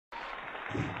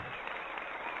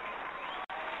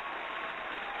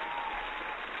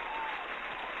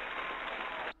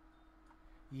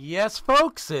Yes,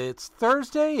 folks, it's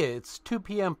Thursday. It's 2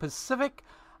 p.m. Pacific.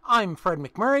 I'm Fred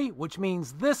McMurray, which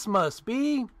means this must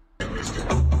be...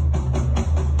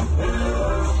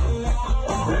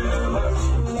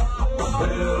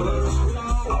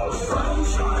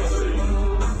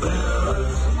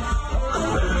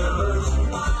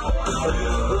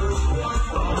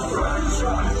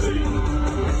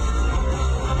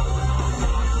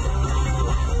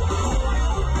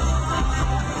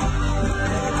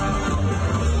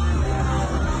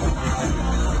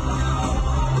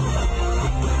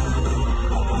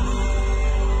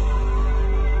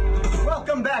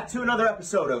 Welcome back to another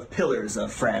episode of Pillars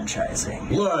of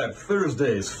Franchising. Live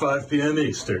Thursdays, 5 p.m.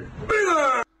 Eastern.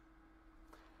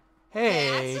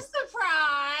 Hey. That's a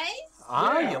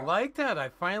surprise. You like that? I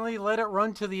finally let it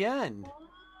run to the end.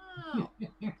 Wow.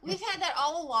 We've had that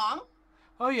all along.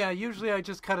 Oh yeah, usually I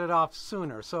just cut it off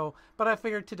sooner. But I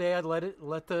figured today I'd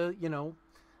let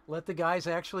the guys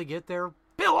actually get their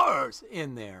pillars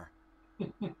in there.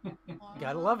 Wow.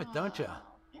 Gotta love it, don't you?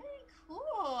 Very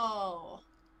cool.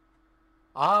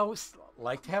 I always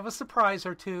like to have a surprise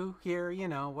or two here,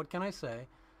 what can I say?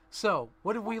 So,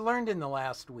 what have we learned in the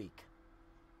last week?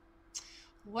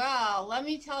 Well, let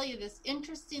me tell you this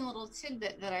interesting little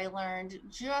tidbit that I learned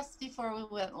just before we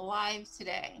went live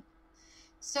today.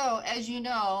 So, as you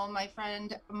know, my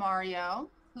friend Mario,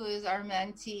 who is our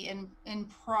mentee in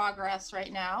progress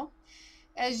right now,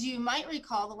 as you might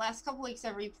recall, the last couple weeks I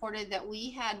reported that we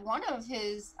had one of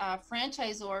his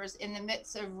franchisors in the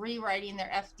midst of rewriting their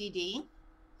FDD.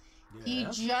 Yes.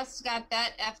 He just got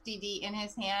that FDD in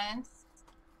his hands.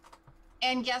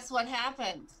 And guess what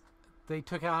happened? They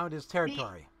took out his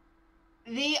territory.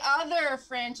 The other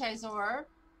franchisor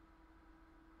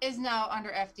is now under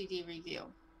FDD review.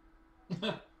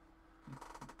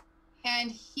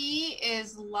 And he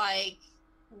is like,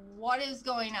 what is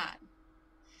going on?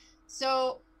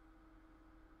 So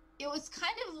it was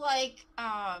kind of like,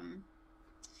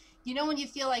 when you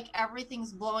feel like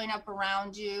everything's blowing up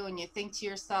around you and you think to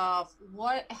yourself,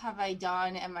 what have I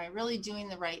done? Am I really doing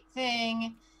the right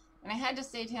thing? And I had to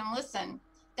say to him, listen,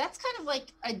 that's kind of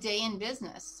like a day in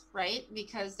business, right?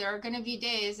 Because there are going to be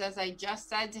days, as I just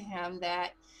said to him,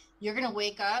 that you're going to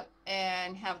wake up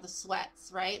and have the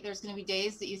sweats, right? There's going to be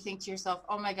days that you think to yourself,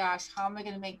 oh my gosh, how am I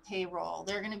going to make payroll?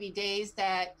 There are going to be days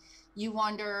that you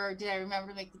wonder, did I remember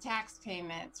to make the tax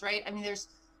payments, right? I mean, there's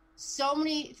so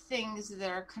many things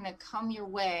that are going to come your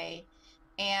way.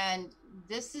 And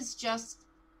this is just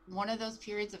one of those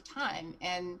periods of time.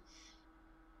 And,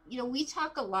 we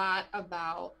talk a lot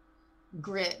about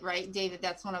grit, right, David?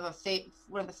 That's one of the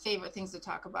favorite things to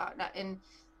talk about. And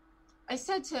I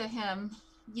said to him,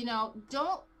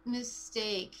 don't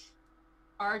mistake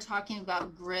our talking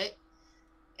about grit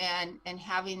and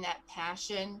having that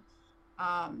passion.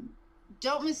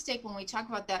 Don't mistake when we talk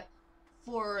about that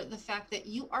for the fact that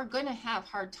you are going to have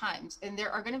hard times. And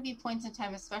there are going to be points in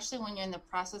time, especially when you're in the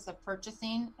process of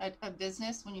purchasing a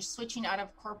business, when you're switching out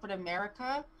of corporate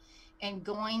America and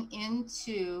going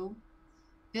into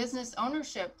business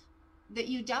ownership, that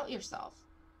you doubt yourself.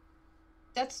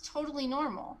 That's totally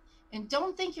normal. And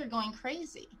don't think you're going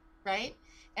crazy, right?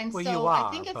 And well, so I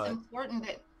think it's important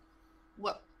that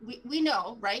what we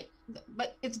know, right?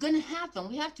 But it's going to happen.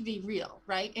 We have to be real,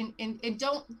 right? And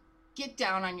don't get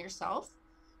down on yourself.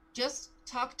 Just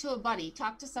talk to a buddy,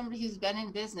 talk to somebody who's been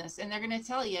in business, and they're going to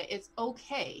tell you it's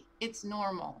okay. It's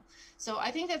normal. So I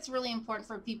think that's really important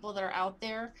for people that are out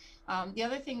there. The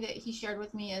other thing that he shared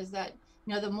with me is that,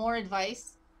 the more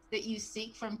advice that you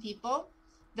seek from people,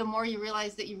 the more you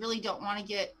realize that you really don't want to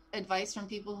get advice from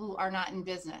people who are not in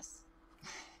business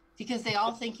because they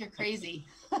all think you're crazy.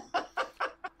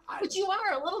 But you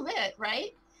are a little bit,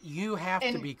 right? You have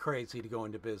to be crazy to go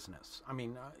into business. I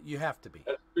mean, you have to be.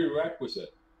 That's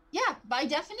prerequisite. Yeah, by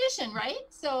definition, right?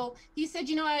 So he said,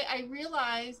 I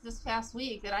realized this past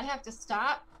week that I have to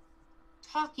stop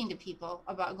talking to people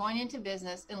about going into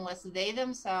business unless they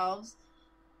themselves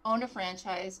own a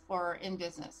franchise or are in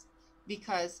business,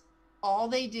 because all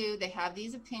they do, they have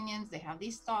these opinions, they have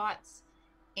these thoughts,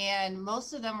 and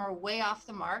most of them are way off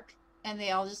the mark, and they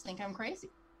all just think I'm crazy.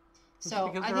 So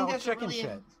I think that's chicken really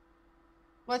shit.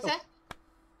 What's that?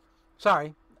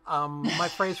 Sorry. My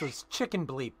phrase was chicken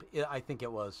bleep, I think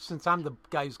it was. Since I'm the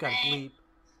guy who's got a bleep,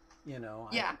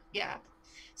 Yeah.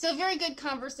 So very good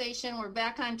conversation. We're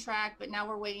back on track, but now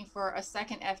we're waiting for a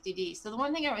second FDD. So the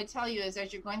one thing I would tell you is,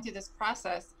 as you're going through this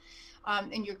process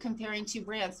and you're comparing two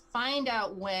brands, find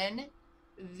out when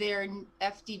their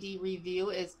FDD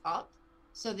review is up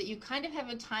so that you kind of have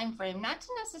a time frame, not to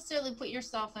necessarily put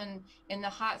yourself in the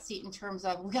hot seat in terms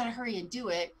of we got to hurry and do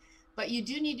it, but you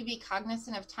do need to be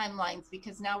cognizant of timelines,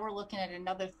 because now we're looking at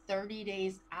another 30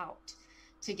 days out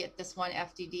to get this one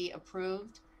FDD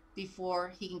approved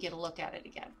before he can get a look at it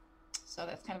again. So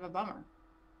that's kind of a bummer.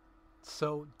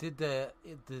 So did the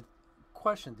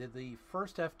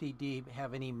first FDD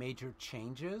have any major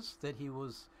changes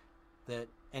that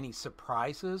any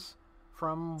surprises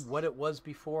from what it was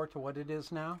before to what it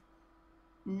is now?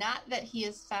 Not that he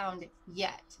has found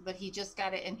yet, but he just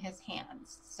got it in his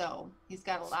hands. So he's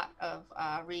got a lot of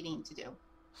reading to do.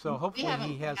 So hopefully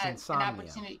he has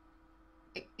insomnia.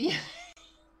 Yeah.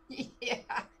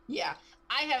 Yeah.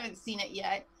 I haven't seen it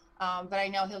yet, but I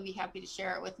know he'll be happy to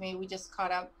share it with me. We just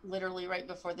caught up literally right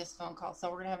before this phone call. So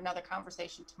we're going to have another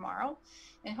conversation tomorrow,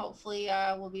 and hopefully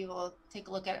we'll be able to take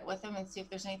a look at it with him and see if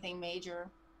there's anything major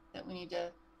that we need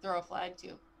to throw a flag to.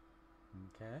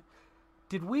 Okay.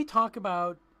 Did we talk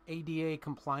about ADA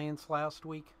compliance last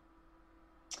week?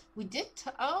 We did.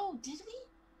 Did we?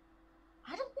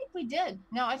 I don't think we did.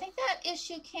 No, I think that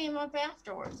issue came up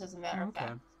afterwards, as a matter of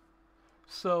fact.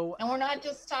 So, and we're not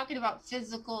just talking about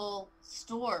physical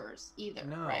stores either,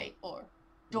 no, right? Or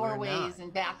doorways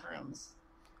and bathrooms.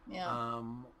 Yeah.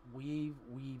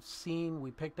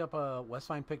 Westvine picked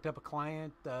up a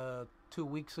client 2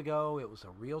 weeks ago. It was a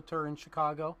realtor in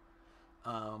Chicago.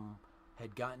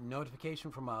 Had gotten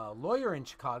notification from a lawyer in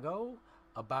Chicago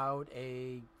about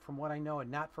from what I know, a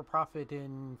not-for-profit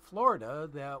in Florida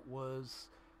that was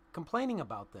complaining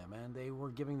about them, and they were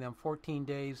giving them 14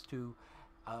 days to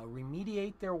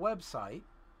remediate their website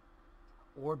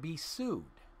or be sued.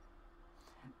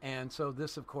 And so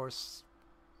this, of course,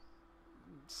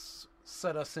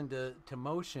 set us into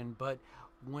motion. But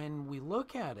when we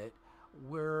look at it,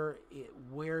 where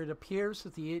it appears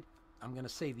that I'm going to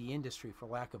say the industry, for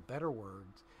lack of better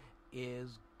words,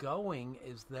 is going,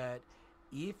 is that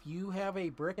if you have a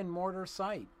brick and mortar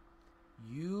site,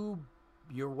 your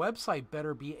website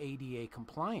better be ADA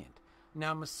compliant.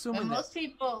 Now, I'm assuming most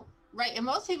people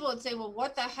would say, well,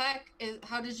 what the heck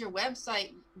how does your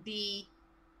website be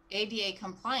ADA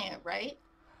compliant, right?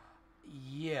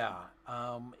 Yeah,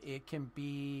 it can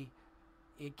be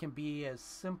as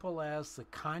simple as the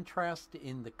contrast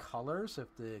in the colors.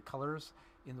 If the colors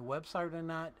in the website are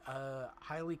not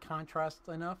highly contrast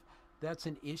enough, that's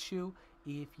an issue.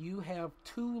 If you have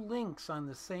two links on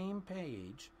the same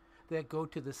page that go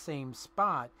to the same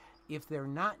spot, if they're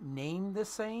not named the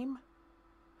same,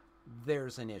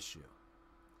 there's an issue.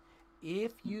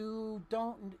 If you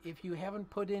haven't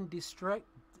put in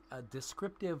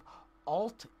descriptive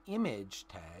alt image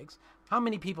tags, how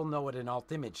many people know what an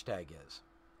alt image tag is?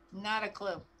 Not a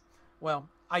clue. Well,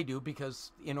 I do,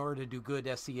 because in order to do good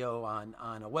SEO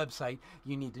on a website,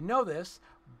 you need to know this,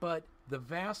 but the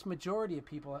vast majority of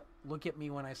people look at me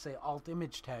when I say alt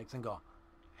image tags and go,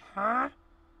 huh?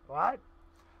 What?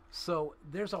 So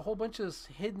there's a whole bunch of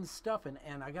hidden stuff,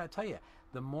 and I got to tell you,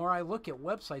 the more I look at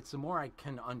websites, the more I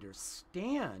can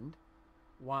understand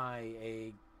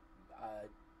why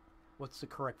what's the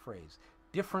correct phrase?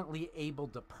 Differently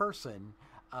abled person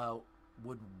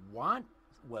would want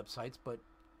websites, but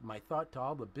my thought to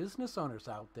all the business owners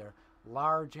out there,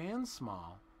 large and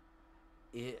small,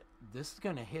 this is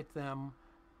going to hit them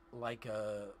like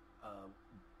a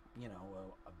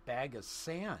bag of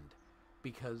sand,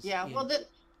 because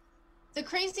the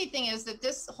crazy thing is that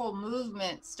this whole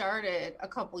movement started a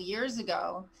couple years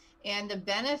ago, and the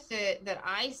benefit that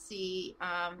I see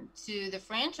to the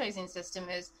franchising system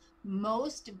is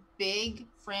most big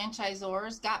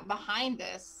franchisors got behind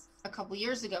this a couple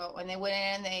years ago, and they went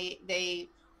in, they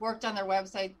worked on their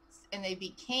websites, and they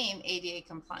became ADA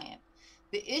compliant.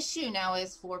 The issue now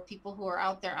is for people who are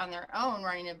out there on their own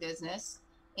running a business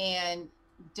and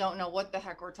don't know what the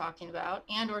heck we're talking about,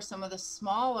 and or some of the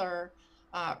smaller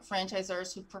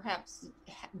franchisors who perhaps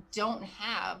don't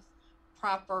have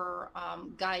proper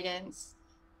guidance,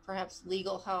 perhaps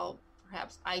legal help,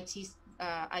 perhaps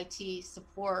IT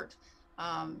support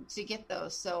to get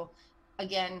those. So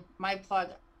again, my plug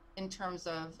in terms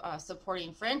of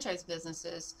supporting franchise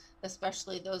businesses,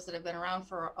 especially those that have been around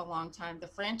for a long time, the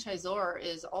franchisor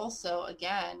is also,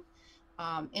 again,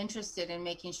 interested in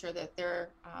making sure that their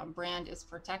brand is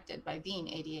protected by being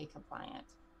ADA compliant.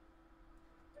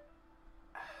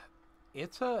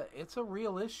 It's a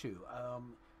real issue.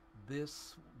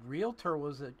 This realtor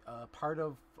was a part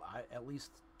of at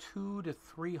least 200 to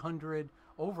 300,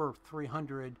 over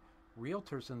 300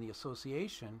 realtors in the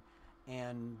association,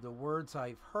 and the words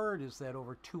I've heard is that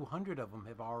over 200 of them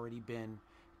have already been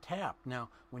tapped. Now,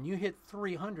 when you hit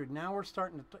 300, now we're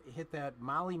starting to hit that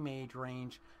Molly Mage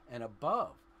range and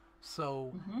above.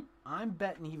 So I'm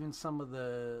betting even some of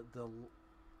the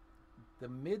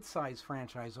mid-sized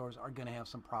franchisors are going to have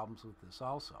some problems with this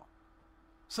also.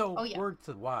 So word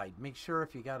to the wide, make sure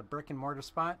if you got a brick and mortar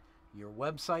spot, your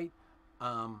website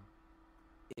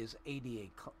is ADA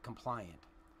compliant.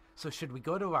 So should we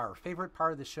go to our favorite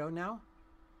part of the show now?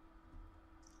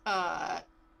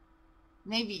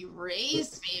 Maybe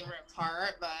Ray's favorite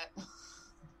part, but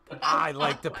I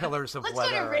like the pillars of let's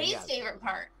weather. Let's go to Ray's favorite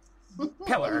part.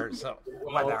 Pillars of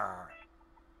weather.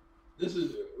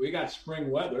 We got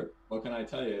spring weather. What can I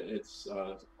tell you? It's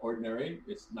ordinary.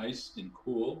 It's nice and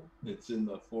cool. It's in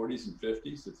the 40s and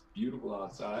 50s. It's beautiful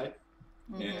outside,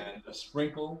 and a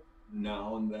sprinkle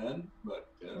now and then. But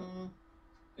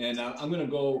and I'm going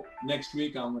to go next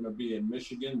week. I'm going to be in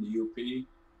Michigan, the UP.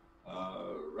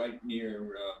 Right near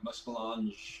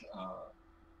Muskellunge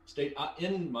State,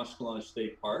 in Muskellunge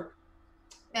State Park.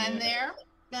 Been there,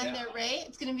 Ray.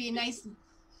 It's going to be a nice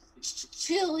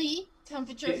chilly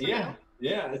temperature for you.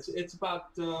 Yeah. It's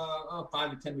about 5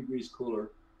 to 10 degrees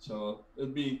cooler, so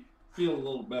it'll feel a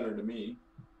little better to me.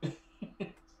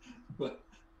 But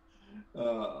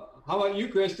how about you,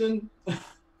 Kristen?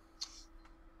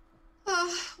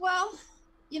 Well.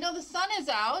 You know, the sun is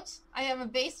out. I have a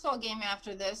baseball game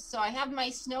after this, so I have my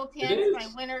snow pants, my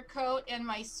winter coat, and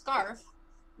my scarf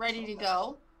ready to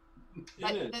go.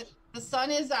 The sun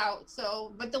is out,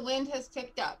 but the wind has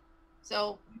picked up.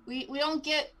 So we don't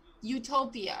get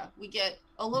utopia. We get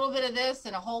a little bit of this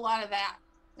and a whole lot of that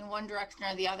in one direction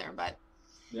or the other. But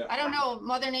I don't know.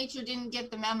 Mother Nature didn't get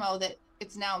the memo that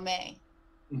it's now May.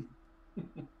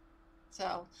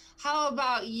 So how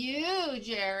about you,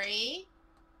 Jerry?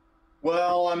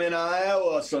 Well, I'm in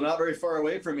Iowa, so not very far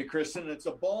away from you, Kristen. It's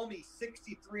a balmy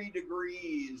 63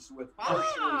 degrees with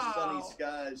partially sunny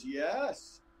skies.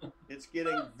 Yes, it's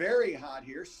getting very hot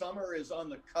here. Summer is on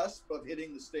the cusp of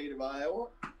hitting the state of Iowa.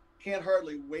 Can't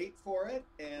hardly wait for it.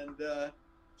 And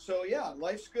so, yeah,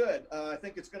 life's good. I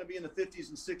think it's going to be in the 50s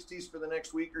and 60s for the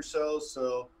next week or so.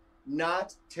 So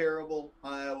not terrible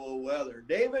Iowa weather.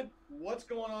 David, what's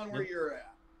going on where you're at?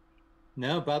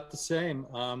 No, about the same.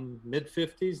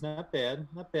 Mid-50s, not bad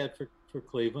for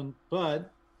Cleveland.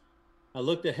 But I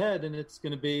looked ahead, and it's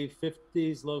going to be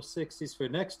 50s, low 60s for the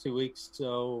next 2 weeks.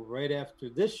 So right after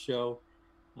this show,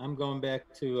 I'm going back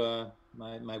to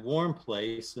my warm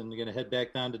place, and I'm going to head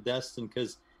back down to Destin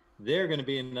because they're going to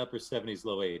be in the upper 70s,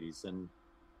 low 80s. And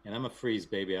I'm a freeze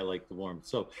baby. I like the warm.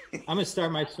 So I'm going to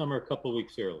start my summer a couple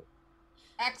weeks early.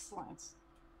 Excellent.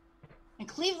 And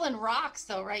Cleveland rocks,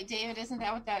 though, right, David? Isn't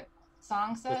that what that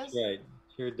song says? That's right.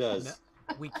 Sure does.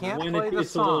 We can't when play it the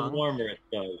gets song. A little warmer, it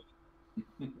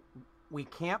does. We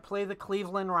can't play the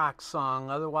Cleveland Rock song,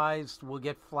 otherwise we'll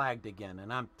get flagged again,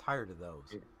 and I'm tired of those.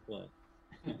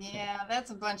 Yeah, that's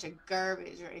a bunch of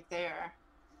garbage right there.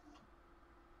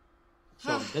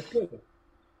 So that's good.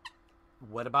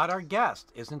 What about our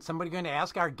guest? Isn't somebody going to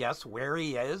ask our guest where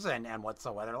he is and what's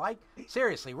the weather like?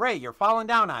 Seriously, Ray, you're falling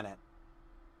down on it.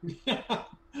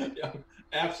 Yeah,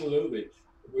 absolutely.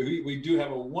 We do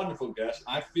have a wonderful guest.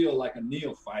 I feel like a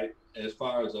neophyte as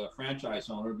far as a franchise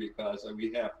owner because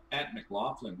we have Pat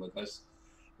McLaughlin with us,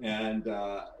 and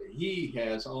he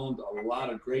has owned a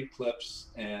lot of great clips,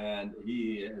 and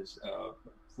he is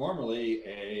formerly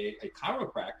a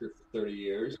chiropractor for 30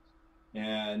 years.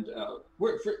 And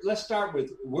let's start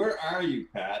with, where are you,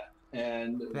 Pat?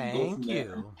 And thank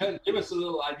you. Give us a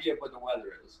little idea of what the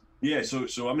weather is. Yeah,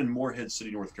 so I'm in Morehead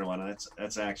City, North Carolina.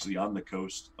 That's actually on the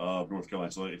coast of North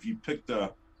Carolina. So if you pick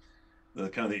the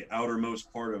kind of the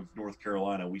outermost part of North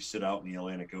Carolina, we sit out in the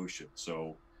Atlantic Ocean.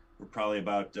 So we're probably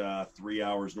about 3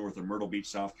 hours north of Myrtle Beach,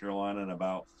 South Carolina, and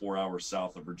about 4 hours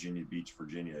south of Virginia Beach,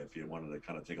 Virginia. If you wanted to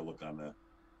kind of take a look on the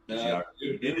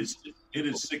it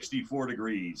is 64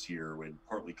 degrees here and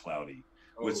partly cloudy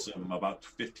with some about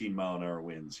 15-mile-an-hour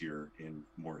winds here in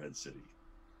Morehead City.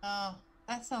 Oh,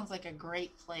 that sounds like a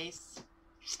great place.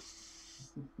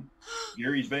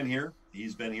 Gary's been here.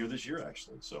 He's been here this year,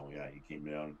 actually. So, yeah, he came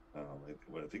down,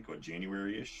 I think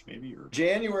January-ish, maybe? Or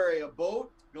January, a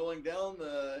boat going down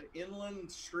the inland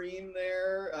stream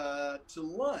there to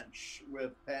lunch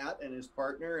with Pat and his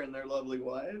partner and their lovely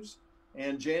wives.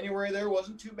 And January there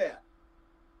wasn't too bad.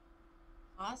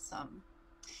 Awesome.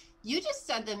 You just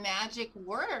said the magic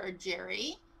word,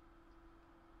 Jerry.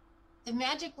 The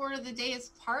magic word of the day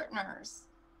is partners.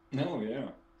 Oh, yeah.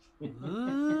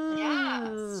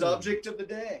 Yeah. Subject of the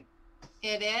day.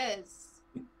 It is.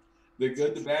 The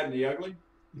good, the bad, and the ugly?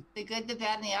 The good, the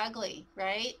bad, and the ugly,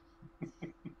 right?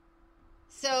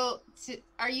 So,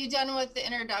 are you done with the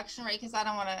introduction, right? Because I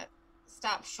don't want to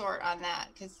stop short on that,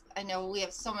 because I know we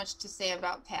have so much to say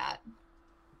about Pat,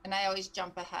 and I always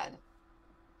jump ahead.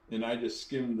 and I just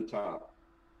skimmed the top.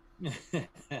 That's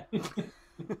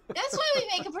why we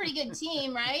make a pretty good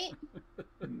team, right?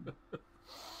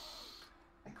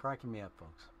 Cracking me up,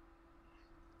 folks.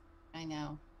 I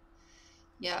know.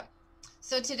 Yep.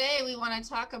 So today we want to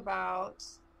talk about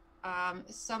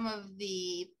some of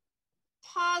the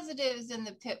positives and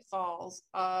the pitfalls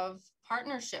of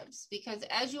partnerships, because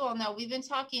as you all know, we've been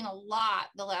talking a lot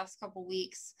the last couple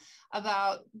weeks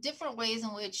about different ways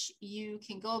in which you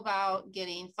can go about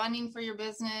getting funding for your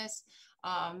business.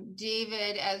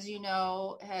 David, as you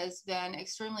know, has been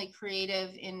extremely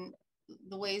creative in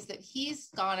the ways that he's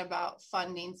gone about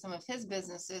funding some of his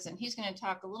businesses, and he's going to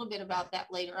talk a little bit about that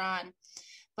later on.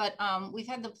 But we've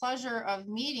had the pleasure of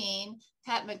meeting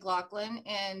Pat McLaughlin,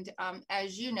 and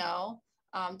as you know,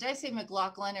 did I say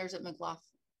McLaughlin or is it McLaughlin?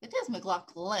 It is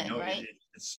McLaughlin, No, right?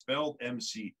 it's spelled McLaughlin.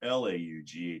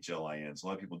 So a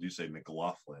lot of people do say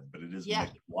McLaughlin, but it is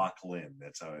McLaughlin.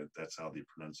 That's how the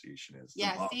pronunciation is.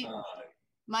 Yeah. See,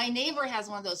 my neighbor has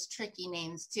one of those tricky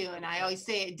names too, and I always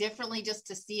say it differently just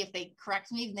to see if they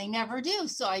correct me. They never do,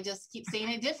 so I just keep saying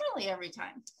it differently every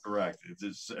time. Correct. It's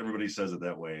just, everybody says it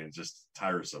that way. It's just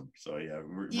tiresome. So Yeah.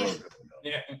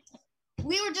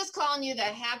 We were just calling you the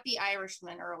Happy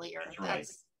Irishman earlier. That's right.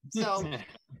 So.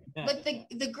 But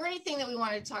the great thing that we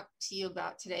want to talk to you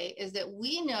about today is that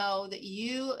we know that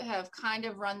you have kind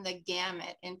of run the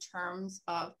gamut in terms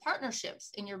of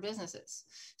partnerships in your businesses.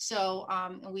 So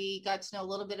we got to know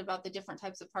a little bit about the different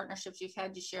types of partnerships you've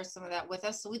had. You share some of that with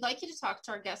us. So we'd like you to talk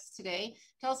to our guests today.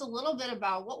 Tell us a little bit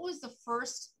about what was the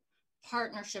first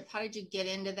partnership? How did you get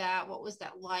into that? What was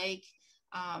that like?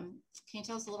 Can you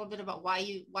tell us a little bit about why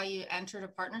you entered a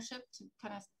partnership to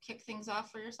kind of kick things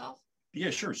off for yourself? Yeah,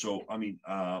 sure. So, I mean,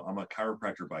 I'm a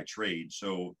chiropractor by trade.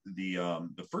 So the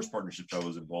first partnerships I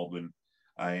was involved in,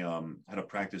 I had a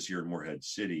practice here in Morehead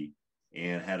City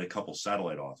and had a couple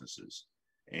satellite offices.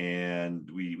 And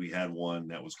we had one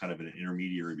that was kind of an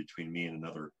intermediary between me and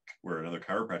another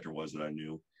chiropractor was that I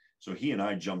knew. So he and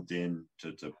I jumped in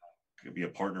to be a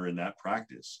partner in that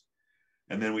practice.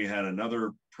 And then we had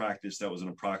another practice that was an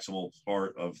approximate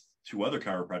part of two other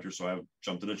chiropractors. So I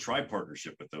jumped in a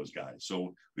tri-partnership with those guys.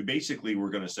 So we basically were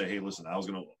going to say, hey, listen, I was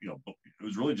going to, it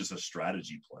was really just a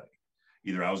strategy play.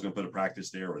 Either I was going to put a practice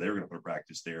there or they were going to put a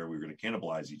practice there. We were going to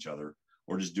cannibalize each other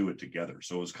or just do it together.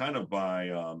 So it was kind of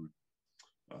by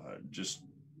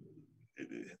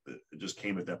it just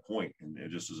came at that point, and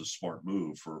it just was a smart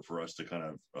move for us to kind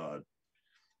of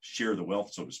share the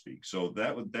wealth, so to speak. So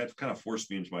that kind of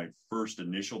forced me into my first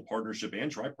initial partnership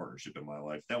and tri-partnership in my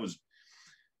life. That was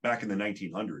back in the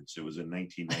 1900s. It was in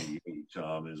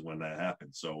 1998 is when that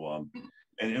happened. So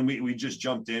and we just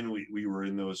jumped in. We were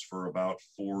in those for about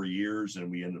 4 years, and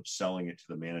we ended up selling it to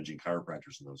the managing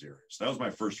chiropractors in those areas. So that was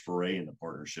my first foray into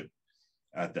partnership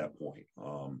at that point.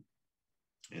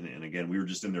 And again, we were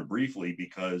just in there briefly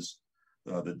because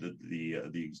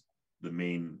the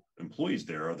main employees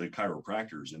there are the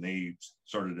chiropractors, and they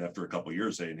started after a couple of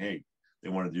years saying, hey, they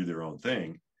want to do their own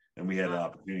thing. And we had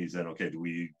opportunities then, okay, do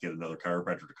we get another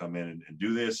chiropractor to come in and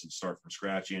do this and start from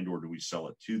scratch, and or do we sell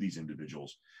it to these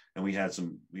individuals? And we had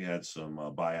some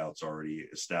buyouts already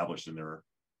established in their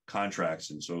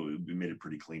contracts. And so we made it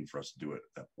pretty clean for us to do it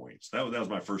at that point. So that was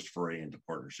my first foray into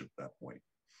partnership at that point.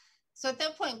 So at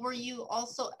that point, were you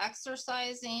also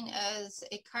exercising as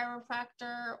a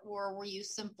chiropractor, or were you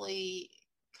simply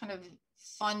kind of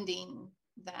funding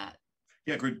that?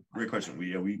 Yeah, great question.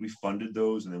 We funded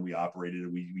those, and then we operated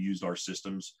it. We used our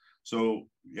systems. So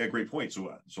yeah, great point.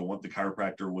 So what the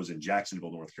chiropractor was in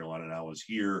Jacksonville, North Carolina, and I was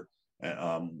here.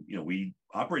 We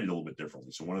operated a little bit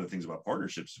differently. So one of the things about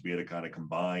partnerships is we had to kind of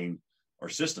combine our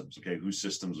systems. Okay, whose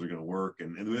systems are going to work,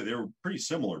 and they were pretty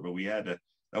similar, but we had to.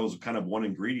 That was kind of one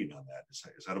ingredient on that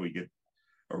is how do we get,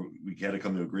 or we had to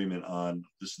come to agreement on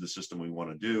this is the system we want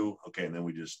to do. Okay. And then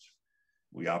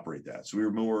we operate that. So we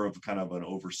were more of kind of an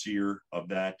overseer of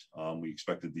that. We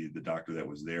expected the doctor that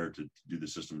was there to do the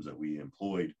systems that we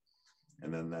employed.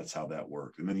 And then that's how that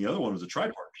worked. And then the other one was a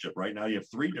tri-partnership. Right now you have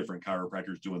 3 different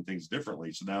chiropractors doing things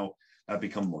differently. So now that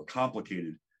become more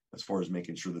complicated as far as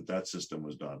making sure that system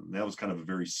was done. And that was kind of a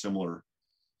very similar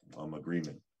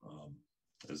agreement.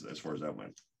 As far as that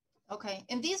went. Okay.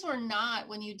 And these were not,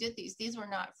 when you did these were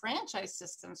not franchise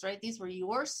systems, right? These were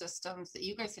your systems that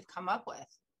you guys had come up with.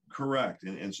 Correct.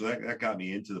 And so that got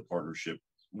me into the partnership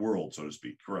world, so to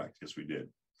speak. Correct. Yes, we did.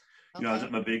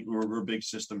 Okay. We're big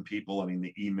system people. I mean,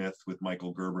 the E-Myth with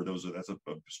Michael Gerber, that's a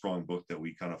strong book that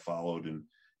we kind of followed. And,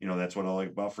 that's what I like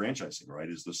about franchising, right?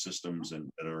 Is the systems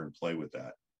that are in play with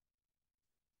that.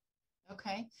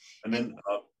 Okay. And then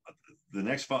the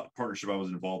next partnership I was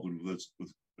involved with was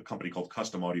with a company called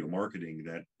Custom Audio Marketing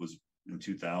that was in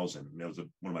 2000. And that was one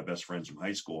of my best friends from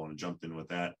high school, and I jumped in with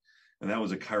that. And that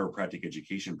was a chiropractic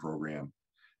education program.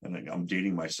 And I'm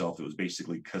dating myself. It was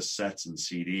basically cassettes and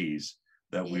CDs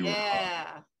that we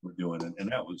were doing.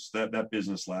 And that was that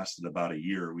business lasted about a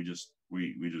year. We just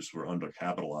were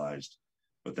undercapitalized,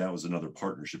 but that was another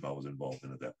partnership I was involved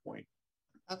in at that point.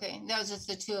 Okay. That was just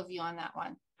the two of you on that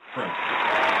one. Correct.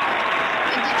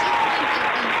 And did you find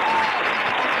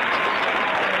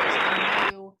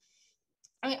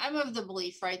I mean, I'm of the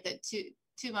belief, right, that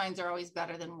two minds are always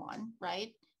better than one,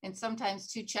 right? And sometimes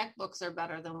two checkbooks are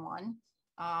better than one.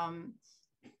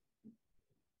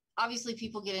 Obviously,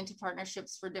 people get into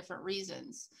partnerships for different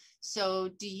reasons. So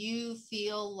do you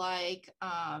feel like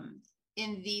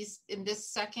in this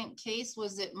second case,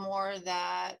 was it more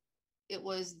that it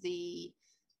was the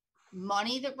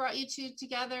money that brought you two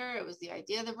together? It was the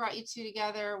idea that brought you two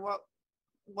together?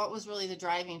 What was really the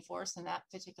driving force in that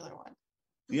particular one?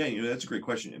 Yeah, that's a great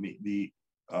question. I mean,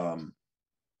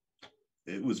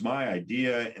 it was my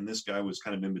idea, and this guy was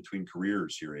kind of in between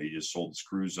careers here. He just sold his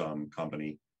cruise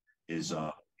company, his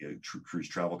cruise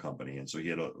travel company, and so he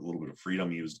had a little bit of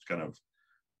freedom. He was kind of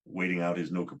waiting out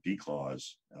his no-compete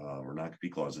clause or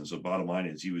non-compete clause, and so bottom line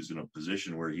is he was in a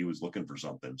position where he was looking for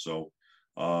something. So,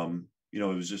 it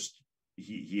was just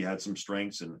he had some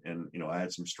strengths, and I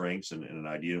had some strengths and an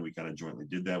idea, and we kind of jointly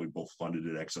did that. We both funded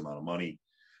it X amount of money.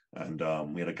 And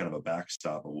we had a kind of a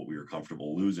backstop of what we were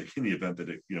comfortable losing in the event that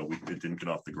it didn't get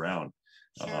off the ground,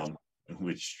 sure.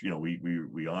 Which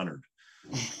we honored.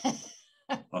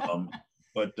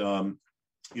 But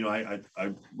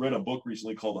I read a book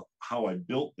recently called "How I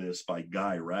Built This" by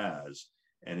Guy Raz,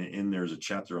 and in there's a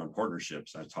chapter on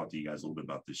partnerships. I talked to you guys a little bit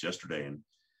about this yesterday,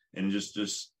 and just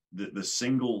the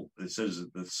single, it says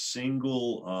the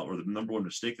single or the number one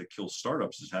mistake that kills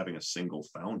startups is having a single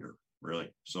founder.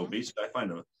 Really, so basically, I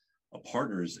find a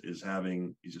partner is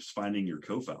just finding your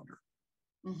co-founder,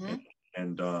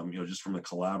 and just from the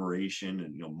collaboration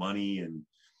and money and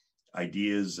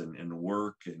ideas and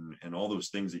work and all those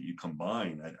things that you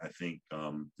combine. I think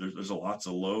there's lots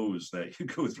of lows that you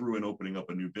go through in opening up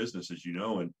a new business, as you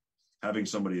know, and having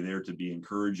somebody there to be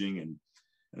encouraging and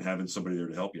having somebody there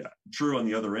to help you. True, on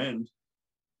the other end,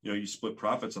 you split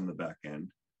profits on the back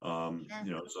end. So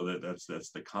that's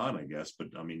the con, I guess. But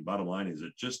I mean, bottom line is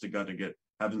it just got to get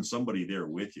having somebody there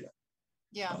with you.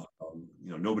 Yeah.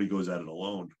 Nobody goes at it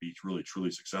alone to be really truly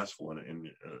successful, and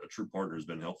a true partner has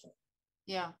been helpful.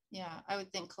 Yeah. I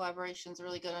would think collaboration is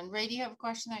really good. And Ray, do you have a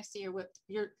question? I see your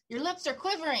lips are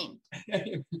quivering.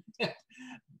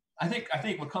 I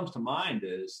think what comes to mind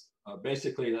is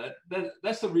basically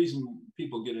that's the reason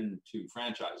people get into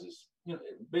franchises.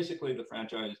 Basically the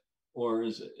franchise or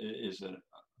is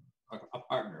a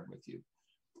partner with you.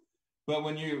 But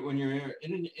when you're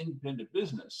in an independent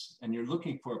business and you're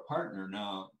looking for a partner,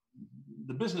 now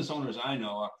the business owners I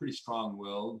know are pretty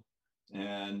strong-willed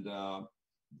and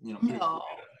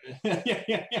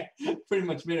pretty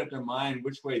much made up their mind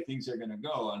which way things are going to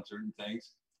go on certain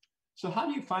things. So how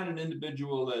do you find an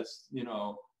individual that's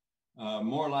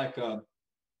more like a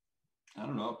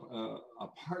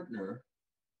partner,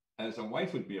 as a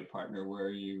wife would be a partner, where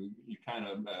you kind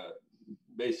of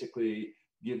basically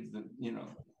give the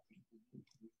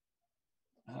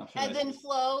ebb and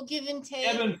flow, give and take.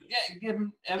 Ebb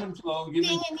and flow,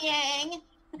 yin and yang.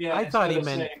 Yeah, I thought he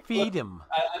meant feed him.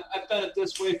 I've done it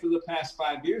this way for the past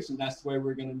 5 years, and that's the way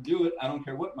we're going to do it. I don't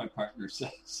care what my partner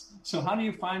says. So how do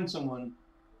you find someone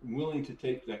willing to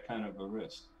take that kind of a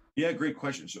risk? Yeah, great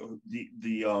question. So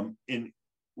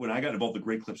when I got involved with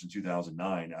Great Clips in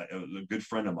 2009, a good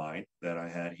friend of mine that I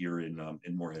had here in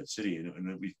Morehead City,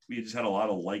 and we just had a lot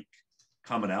of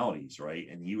commonalities, right?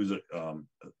 And he was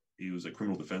a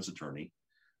criminal defense attorney.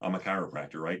 I'm a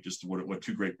chiropractor, right? Just what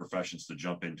two great professions to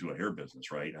jump into a hair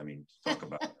business, right? I mean, talk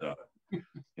about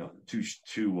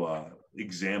two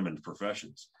examined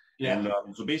professions. Yeah. And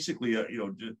so basically,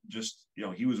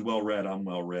 he was well read. I'm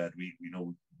well read. We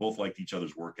both liked each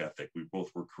other's work ethic. We both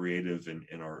were creative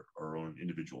in our own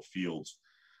individual fields.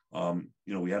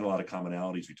 We had a lot of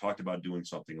commonalities. We talked about doing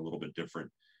something a little bit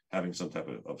different, having some type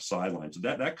of sideline. So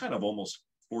that kind of almost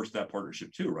forced that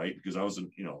partnership too, right? Because I was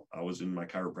in my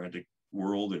chiropractic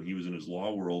world and he was in his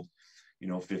law world,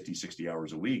 50, 60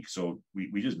 hours a week. So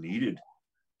we just needed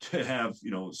to have,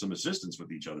 some assistance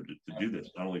with each other to do this,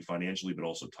 not only financially, but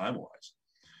also time-wise.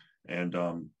 And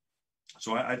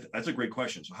so that's a great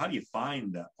question. So how do you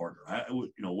find that partner?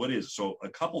 So a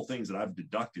couple things that I've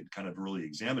deducted kind of really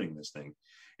examining this thing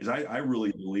is I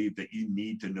really believe that you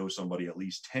need to know somebody at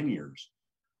least 10 years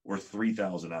or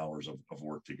 3,000 hours of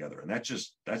work together. And that's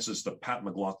just the Pat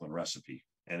McLaughlin recipe,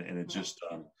 And it just,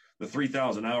 the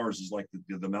 3,000 hours is like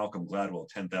the Malcolm Gladwell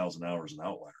 10,000 hours in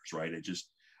Outliers, right?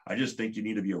 I just think you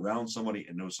need to be around somebody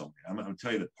and know somebody. I'm going to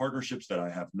tell you that partnerships that I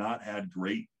have not had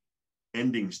great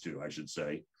endings to, I should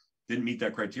say, didn't meet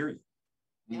that criteria.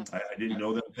 Yeah. I didn't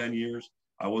know them 10 years.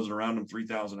 I wasn't around them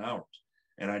 3,000 hours.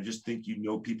 And I just think you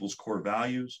know people's core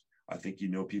values. I think you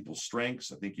know people's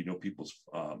strengths. I think you know people's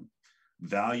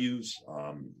values.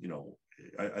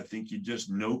 I think you just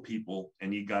know people,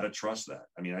 and you got to trust that.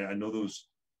 I mean, I know those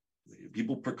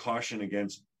people precaution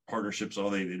against partnerships. Oh,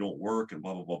 they don't work and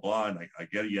blah, blah, blah, blah. And I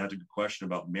get it. You had a question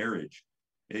about marriage.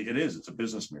 It's a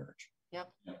business marriage.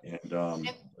 Yep. And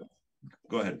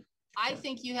go ahead. I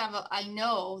think I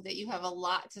know that you have a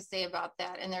lot to say about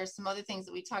that. And there's some other things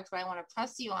that we talked about. I want to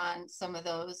press you on some of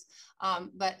those.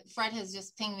 But Fred has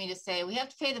just pinged me to say, we have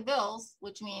to pay the bills,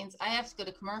 which means I have to go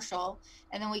to commercial.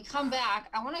 And then we come back.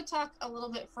 I want to talk a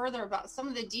little bit further about some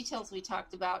of the details we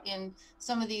talked about in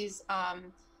some of these,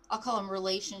 I'll call them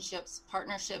relationships,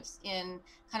 partnerships, in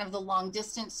kind of the long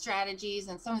distance strategies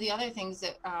and some of the other things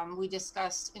that we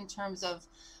discussed in terms of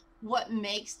what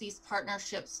makes these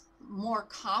partnerships more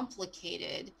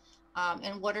complicated,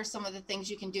 and what are some of the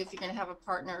things you can do if you're going to have a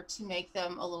partner to make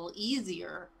them a little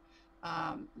easier,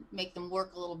 make them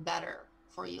work a little better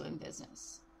for you in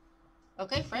business.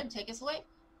 Okay, Fred, take us away.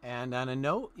 And on a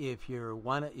note, if you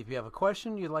have a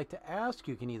question you'd like to ask,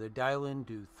 you can either dial in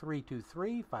to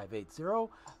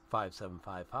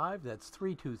 323-580-5755. That's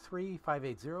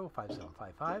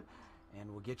 323-580-5755, and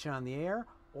we'll get you on the air.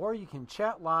 Or you can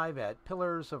chat live at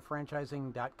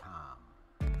pillarsoffranchising.com.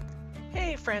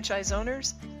 Hey, franchise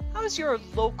owners. How's your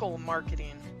local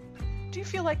marketing? Do you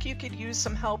feel like you could use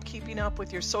some help keeping up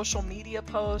with your social media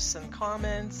posts and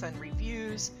comments and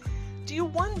reviews? Do you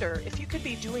wonder if you could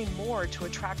be doing more to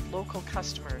attract local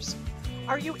customers?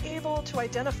 Are you able to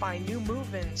identify new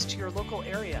move-ins to your local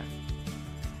area?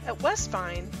 At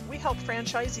Westvine, we help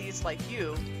franchisees like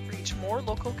you reach more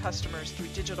local customers through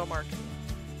digital marketing.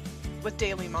 With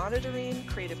daily monitoring,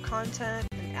 creative content,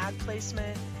 and ad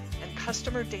placement, and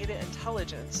customer data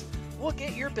intelligence, we'll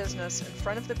get your business in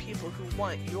front of the people who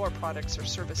want your products or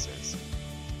services.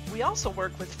 We also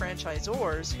work with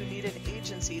franchisors who need an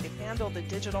agency to handle the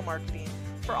digital marketing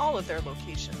for all of their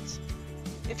locations.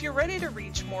 If you're ready to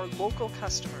reach more local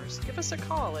customers, give us a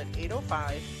call at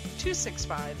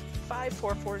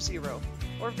 805-265-5440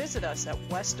 or visit us at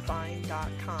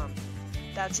westvine.com.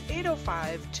 That's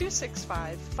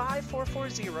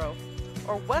 805-265-5440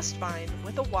 or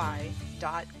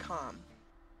westvine.com.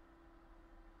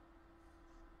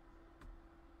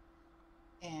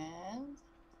 And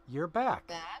you're back.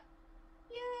 Yay!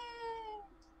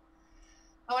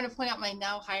 I want to point out my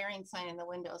now hiring sign in the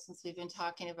window, since we've been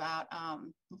talking about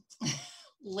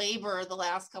labor the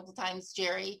last couple times.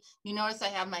 Jerry, you notice I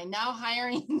have my now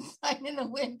hiring sign in the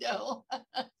window.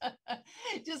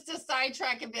 Just to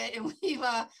sidetrack a bit, and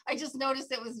I just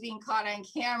noticed it was being caught on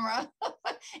camera.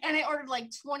 And I ordered like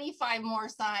 25 more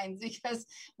signs because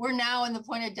we're now in the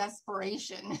point of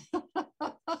desperation.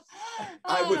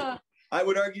 I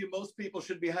would argue most people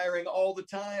should be hiring all the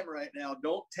time right now.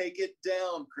 Don't take it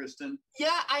down, Kristen.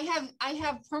 Yeah, I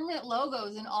have permanent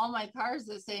logos in all my cars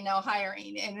that say now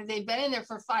hiring, and they've been in there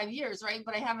for 5 years, right?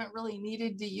 But I haven't really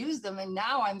needed to use them, and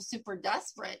now I'm super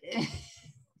desperate.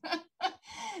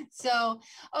 So,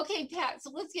 okay, Pat,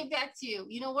 so let's get back to you.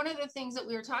 You know, one of the things that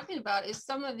we were talking about is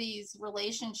some of these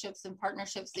relationships and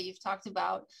partnerships that you've talked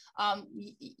about.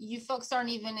 You folks aren't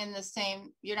even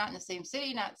you're not in the same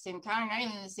city, not the same county, not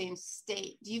even in the same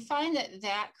state. Do you find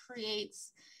that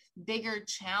creates bigger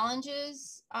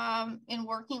challenges in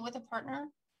working with a partner?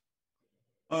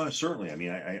 Certainly. I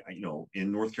mean, I in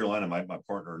North Carolina, my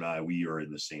partner and I, we are in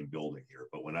the same building here.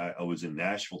 But when I was in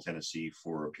Nashville, Tennessee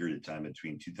for a period of time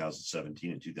between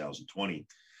 2017 and 2020,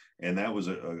 and that was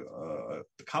a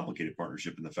complicated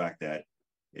partnership in the fact that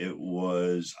I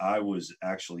was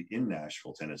actually in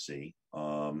Nashville, Tennessee,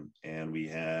 and we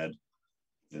had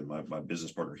my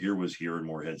business partner here in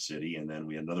Morehead City, and then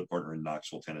we had another partner in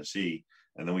Knoxville, Tennessee,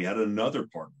 and then we had another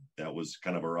partner that was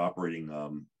kind of our operating.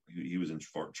 He was in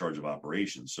charge of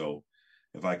operations. So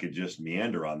if I could just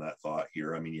meander on that thought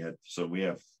here, I mean, we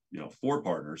have 4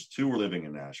 partners. 2 were living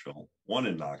in Nashville, 1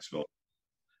 in Knoxville,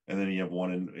 and then you have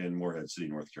 1 in Morehead City,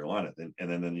 North Carolina.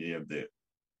 And then you have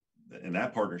in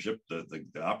that partnership, the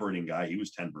operating guy, he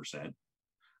was 10%.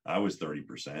 I was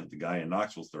 30%. The guy in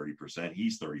Knoxville's 30%.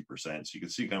 He's 30%. So you can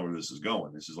see kind of where this is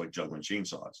going. This is like juggling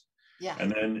chainsaws. Yeah.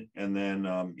 And then then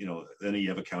you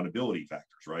have accountability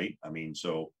factors, right? I mean,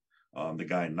 so the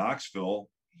guy in Knoxville,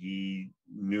 he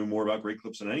knew more about Great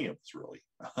Clips than any of us, really.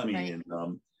 I mean, right.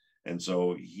 And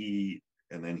so he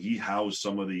housed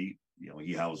some of the,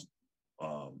 he housed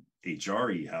HR,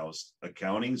 he housed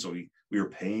accounting. So we were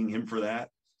paying him for that.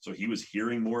 So he was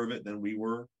hearing more of it than we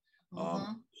were.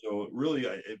 So really,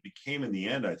 it became in the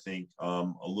end, I think, a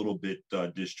little bit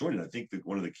disjointed. I think that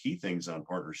one of the key things on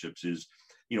partnerships is,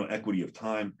 equity of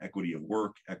time, equity of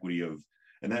work, equity of,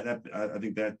 and that I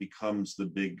think that becomes the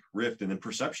big rift, and then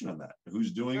perception on that,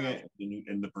 who's doing it,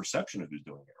 and the perception of who's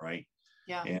doing it, right?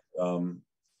 Yeah. And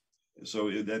so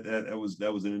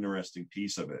that was an interesting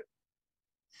piece of it.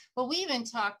 Well, we even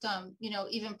talked,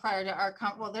 even prior to our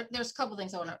there's a couple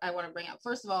things I want to bring up.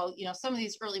 First of all, some of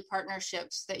these early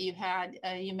partnerships that you had,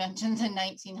 you mentioned the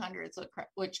 1900s,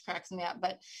 which cracks me up.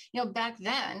 But back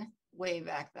then, way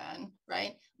back then,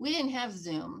 right? We didn't have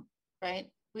Zoom, right?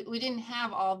 We didn't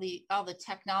have all the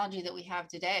technology that we have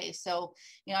today. So,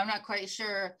 I'm not quite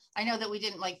sure. I know that we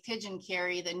didn't like pigeon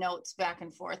carry the notes back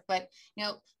and forth, but,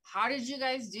 how did you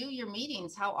guys do your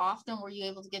meetings? How often were you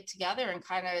able to get together and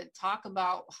kind of talk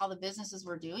about how the businesses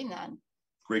were doing then?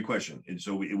 Great question. And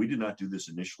so we did not do this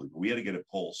initially, but we had to get a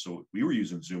pulse. So we were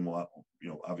using Zoom a lot,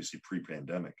 obviously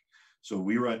pre-pandemic. So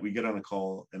we get on a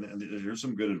call, and there's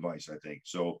some good advice, I think.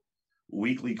 So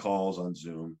weekly calls on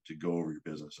Zoom to go over your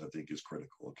business, I think, is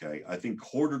critical. Okay. I think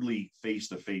quarterly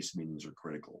face-to-face meetings are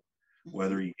critical,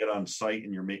 whether you get on site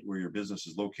and where your business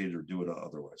is located or do it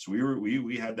otherwise. So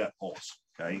we had that pulse.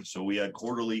 Okay. So we had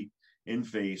quarterly in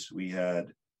face, we had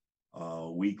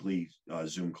weekly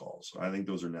Zoom calls. I think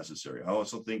those are necessary. I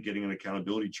also think getting an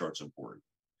accountability chart is important.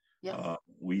 Yeah.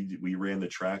 We ran the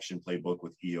Traction playbook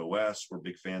with EOS. We're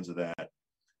big fans of that.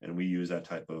 And we use that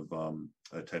type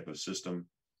of system.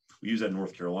 We use that in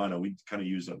North Carolina. We kind of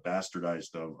use a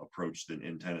bastardized approach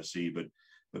in Tennessee,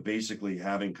 but basically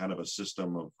having kind of a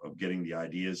system of getting the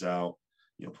ideas out,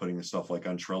 putting the stuff like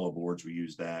on Trello boards. We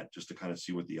use that just to kind of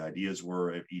see what the ideas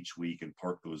were each week and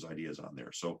park those ideas on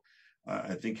there. So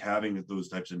I think having those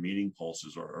types of meeting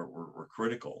pulses were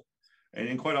critical.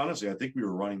 And quite honestly, I think we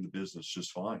were running the business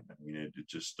just fine. I mean, it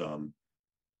just,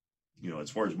 as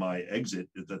far as my exit,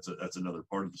 that's another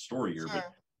part of the story here. Sure.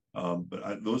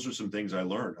 But those are some things I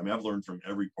learned. I mean, I've learned from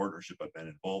every partnership I've been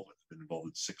involved with. I've been involved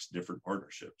in 6 different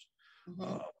partnerships.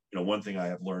 One thing I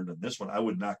have learned in this one, I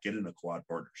would not get in a quad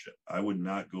partnership. I would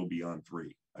not go beyond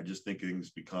 3. I just think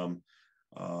things become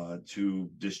too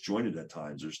disjointed at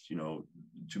times. There's,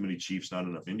 too many chiefs, not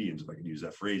enough Indians, if I can use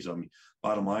that phrase. I mean,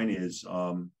 bottom line is,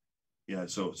 so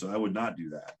I would not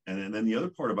do that. And then the other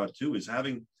part about it too is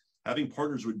having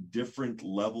partners with different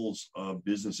levels of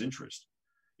business interest.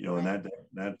 In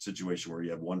that situation where you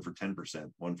have one for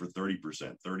 10%, one for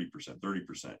 30%,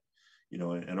 30%.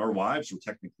 And our wives were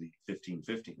technically 15,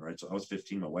 right? So I was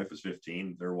 15, my wife was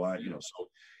 15, their wife, so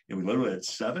we literally had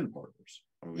 7 partners.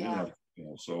 I mean, we didn't have,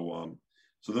 so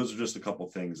those are just a couple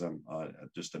of things. I'm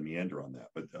just to meander on that,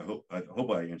 but I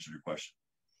hope I answered your question.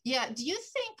 Yeah. Do you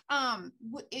think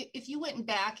if you went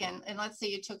back and let's say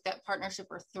you took that partnership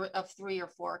of 3 or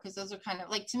 4, because those are kind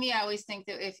of like, to me, I always think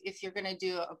that if you're going to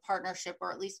do a partnership,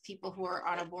 or at least people who are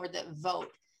on a board that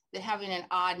vote, that having an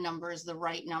odd number is the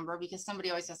right number, because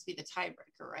somebody always has to be the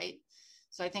tiebreaker, right?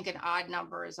 So I think an odd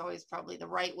number is always probably the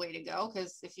right way to go,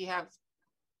 because if you have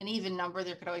an even number,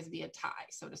 there could always be a tie,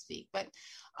 so to speak. But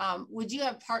would you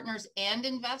have partners and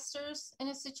investors in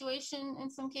a situation in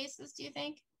some cases, do you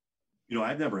think?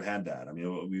 I've never had that. I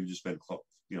mean, we've just been,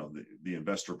 the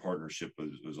investor partnership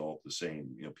was all the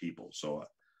same, people. So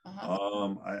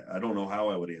I don't know how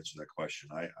I would answer that question.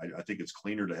 I think it's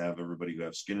cleaner to have everybody who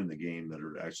have skin in the game that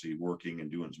are actually working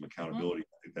and doing some accountability.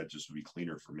 I think that just would be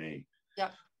cleaner for me.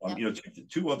 Yeah.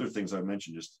 2 other things I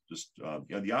mentioned,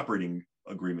 the operating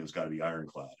agreement's got to be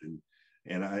ironclad.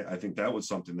 And I think that was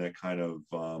something that kind of,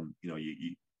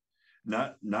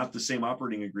 not the same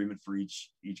operating agreement for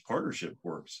each partnership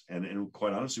works. And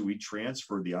quite honestly, we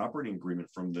transferred the operating agreement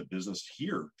from the business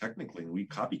here, technically, and we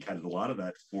copycatted a lot of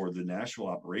that for the Nashville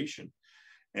operation.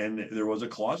 And there was a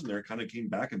clause in there, it kind of came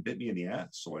back and bit me in the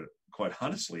ass. So quite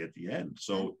honestly, at the end.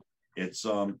 So it's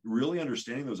really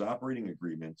understanding those operating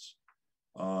agreements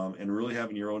and really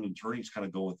having your own attorneys kind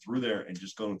of going through there and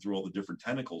just going through all the different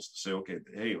tentacles to say, okay,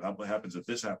 hey, what happens if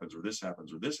this happens, or this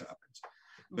happens, or this happens?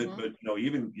 But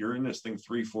even you're in this thing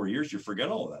 3-4 years, you forget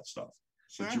all of that stuff.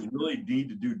 Sure. But you really need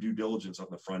to do due diligence on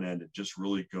the front end and just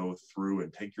really go through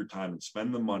and take your time and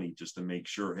spend the money just to make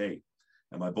sure, hey,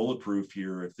 am I bulletproof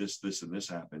here if this, and this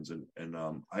happens? And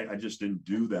I just didn't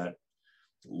do that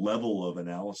level of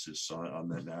analysis on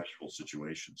that Nashville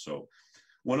situation. So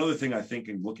one other thing I think,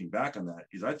 in looking back on that,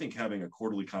 is I think having a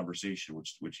quarterly conversation,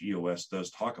 which EOS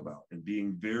does talk about, and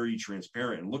being very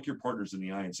transparent and look your partners in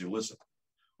the eye and say, listen,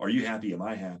 are you happy? Am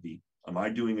I happy? Am I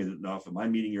doing it enough? Am I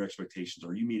meeting your expectations?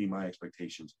 Are you meeting my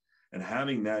expectations? and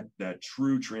having that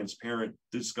true transparent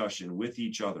discussion with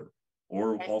each other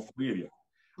or Right. all three of you,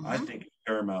 I Mhm. think is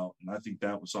paramount. And I think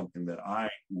that was something that I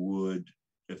would,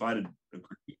 if I had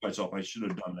agreed myself, I should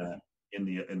have done that in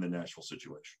the Nashville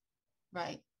situation.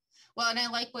 Right. Well, and I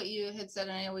like what you had said,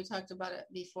 and I know we talked about it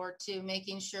before too,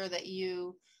 making sure that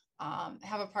you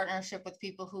have a partnership with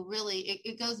people who really,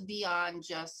 it goes beyond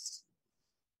just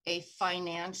a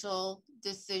financial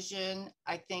decision.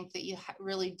 I think that you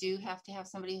really do have to have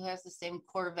somebody who has the same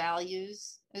core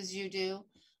values as you do.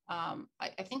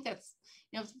 I think that's,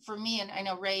 for me, and I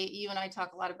know Ray, you and I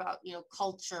talk a lot about,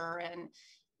 culture, and,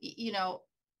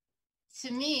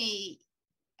 to me,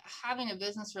 having a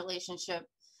business relationship,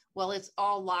 well, it's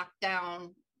all locked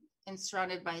down and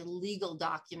surrounded by legal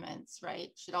documents,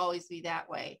 right? Should always be that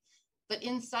way. But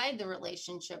inside the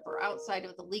relationship, or outside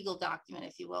of the legal document,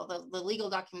 if you will, the legal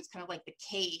document is kind of like the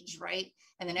cage, right?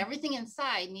 And then everything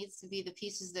inside needs to be the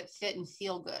pieces that fit and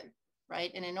feel good,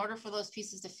 right? And in order for those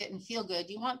pieces to fit and feel good,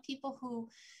 you want people who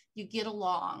you get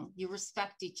along, you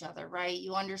respect each other, right?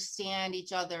 You understand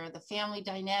each other, the family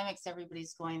dynamics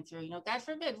everybody's going through. God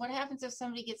forbid, what happens if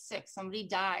somebody gets sick, somebody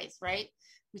dies, right?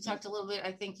 We talked a little bit,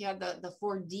 I think you had the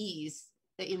 4 Ds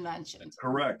that you mentioned.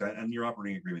 Correct. And your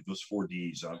operating agreement, those 4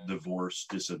 Ds, divorce,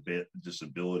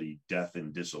 disability, death,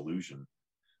 and dissolution.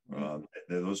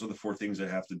 Those are the 4 things that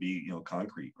have to be,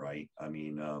 concrete, right? I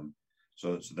mean,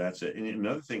 so that's it. And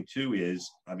another thing too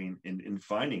is, I mean, in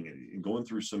finding and going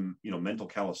through some, mental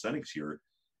calisthenics here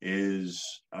is,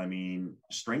 I mean,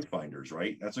 strength finders,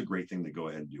 right? That's a great thing to go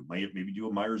ahead and do. Maybe do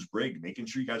a Myers-Briggs, making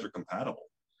sure you guys are compatible.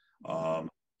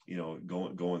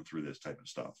 Going through this type of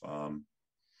stuff.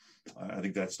 I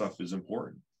think that stuff is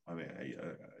important. I mean,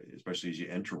 especially as you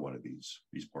enter one of these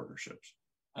partnerships.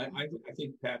 I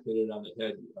think Pat hit it on the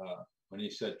head when he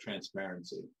said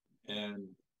transparency.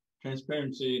 And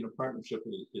transparency in a partnership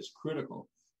is critical,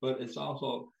 but it's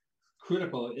also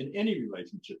critical in any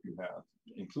relationship you have,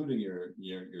 including your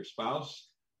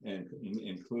spouse and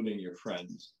including your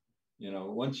friends.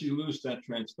 Once you lose that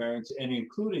transparency, and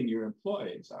including your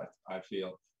employees, I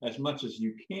feel, as much as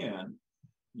you can,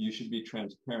 you should be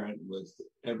transparent with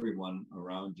everyone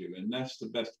around you. And that's the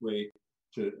best way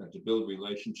to build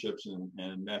relationships.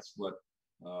 And that's what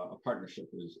a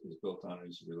partnership is built on,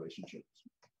 is relationships.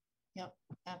 Yep,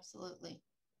 absolutely.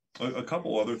 A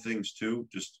couple other things too,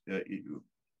 just I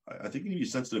think you need to be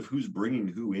sensitive who's bringing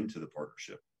who into the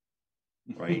partnership,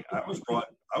 right? I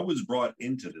was brought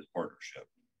into this partnership.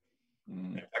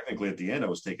 And technically at the end I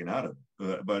was taken out of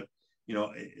it, but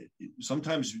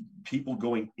sometimes people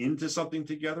going into something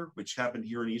together, which happened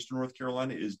here in Eastern North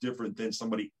Carolina, is different than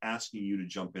somebody asking you to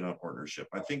jump in on a partnership.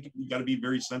 I think you got to be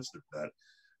very sensitive to that.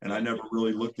 And I never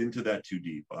really looked into that too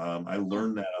deep. I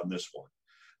learned that on this one.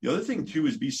 The other thing too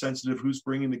is be sensitive who's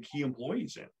bringing the key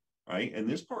employees in, right? And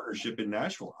this partnership in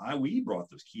Nashville, we brought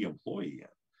this key employee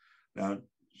in. Now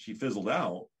she fizzled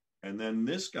out, and then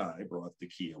this guy brought the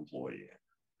key employee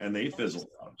in, and they fizzled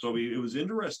out. So it was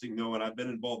interesting though, and I've been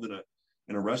involved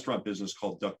in a restaurant business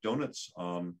called Duck Donuts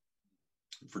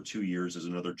for 2 years as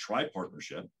another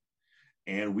tri-partnership,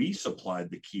 and we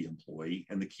supplied the key employee,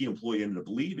 and the key employee ended up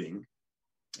leaving,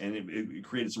 and it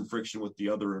created some friction with the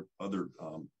other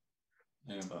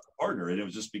partner. And it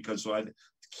was just because, I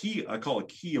call it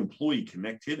key employee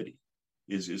connectivity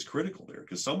is critical there,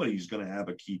 because somebody's going to have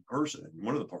a key person, and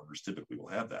one of the partners typically will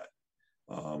have that.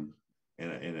 And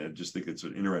I just think it's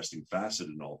an interesting facet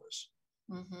in all this.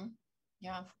 Mm-hmm.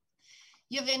 Yeah.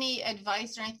 You have any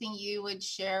advice or anything you would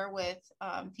share with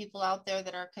people out there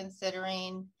that are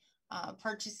considering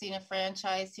purchasing a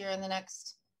franchise here in the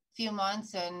next few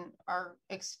months and are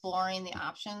exploring the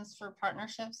options for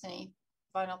partnerships? Any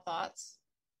final thoughts?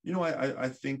 I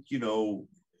think, Jobs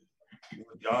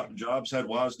had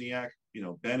Wozniak,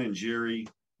 Ben and Jerry,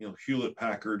 Hewlett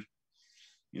Packard,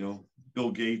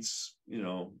 Bill Gates,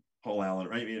 Paul Allen,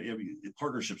 right? I mean,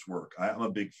 partnerships work. I'm a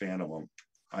big fan of them.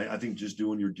 I think just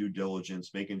doing your due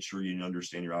diligence, making sure you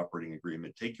understand your operating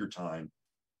agreement, take your time.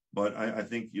 But I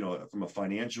think, from a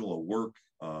financial, a work,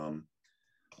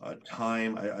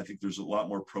 time, I think there's a lot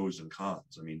more pros and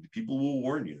cons. I mean, people will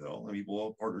warn you though. I mean,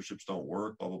 partnerships don't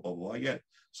work, blah, blah, blah, blah. Yeah,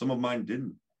 some of mine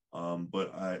didn't.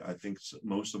 But I think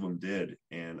most of them did.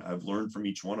 And I've learned from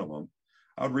each one of them.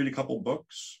 I would read a couple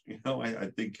books. I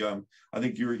think you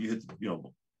hit,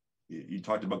 you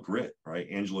talked about grit, right?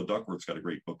 Angela Duckworth's got a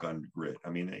great book on grit. I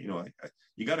mean,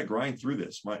 you got to grind through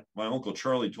this. My Uncle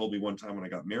Charlie told me one time when I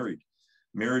got married,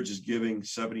 marriage is giving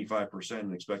 75%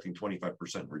 and expecting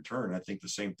 25% return. I think the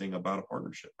same thing about a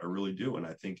partnership. I really do. And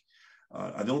I think,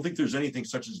 I don't think there's anything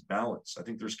such as balance. I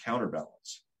think there's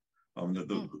counterbalance. Good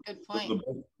point.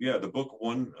 The book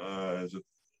one is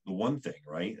The One Thing,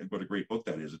 right? What a great book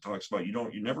that is. It talks about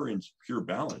you're never in pure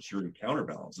balance, you're in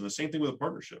counterbalance. And the same thing with a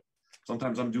partnership.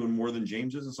 Sometimes I'm doing more than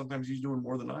James is, and sometimes he's doing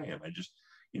more than I am.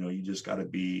 You just got to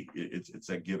be, it's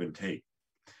that give and take.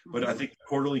 But I think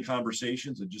quarterly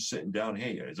conversations and just sitting down,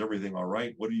 hey, is everything all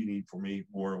right? What do you need from me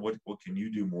more? What can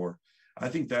you do more? I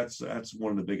think that's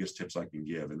one of the biggest tips I can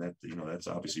give. And that's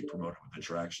obviously promoted with the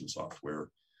traction software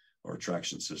or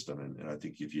traction system. And I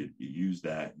think if you use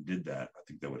that and did that, I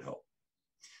think that would help.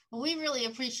 Well, we really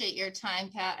appreciate your time,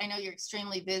 Pat. I know you're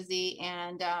extremely busy,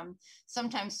 and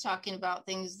sometimes talking about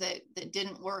things that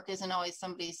didn't work isn't always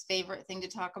somebody's favorite thing to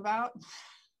talk about.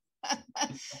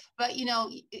 But,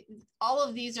 all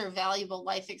of these are valuable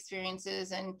life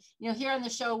experiences. And, here on the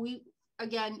show, we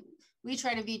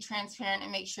try to be transparent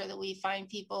and make sure that we find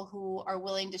people who are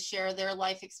willing to share their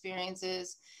life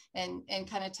experiences and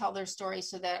kind of tell their stories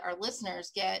so that our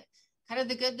listeners get kind of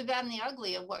the good, the bad, and the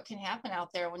ugly of what can happen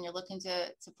out there when you're looking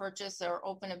to purchase or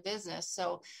open a business.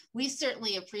 So we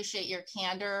certainly appreciate your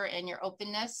candor and your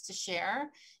openness to share.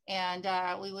 And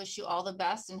we wish you all the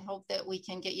best and hope that we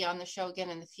can get you on the show again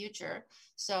in the future.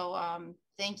 So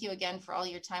thank you again for all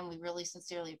your time. We really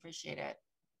sincerely appreciate it.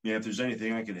 Yeah, if there's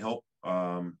anything I can help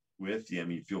with,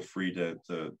 feel free to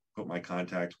put my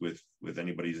contact with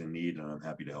anybody who's in need, and I'm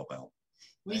happy to help out.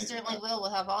 We certainly will. We'll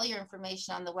have all your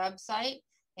information on the website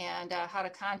and how to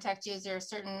contact you. Is there a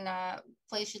certain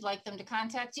place you'd like them to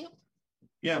contact you?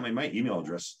 Yeah, my email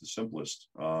address is the simplest.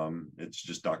 It's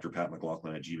just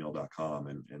drpatmclaughlin@gmail.com,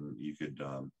 and you could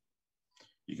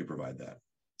provide that.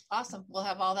 Awesome. We'll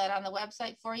have all that on the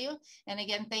website for you. And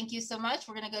again, thank you so much.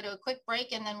 We're going to go to a quick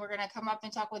break, and then we're going to come up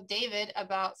and talk with David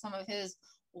about some of his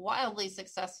wildly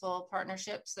successful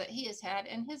partnerships that he has had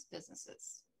in his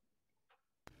businesses.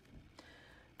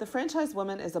 The Franchise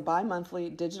Woman is a bi-monthly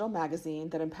digital magazine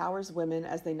that empowers women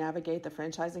as they navigate the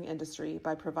franchising industry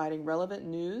by providing relevant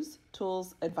news,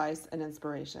 tools, advice, and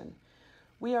inspiration.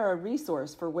 We are a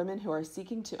resource for women who are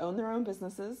seeking to own their own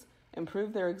businesses,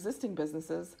 improve their existing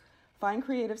businesses, find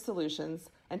creative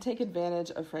solutions, and take advantage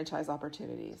of franchise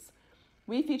opportunities.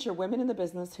 We feature women in the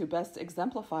business who best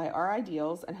exemplify our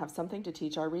ideals and have something to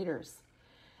teach our readers.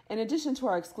 In addition to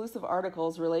our exclusive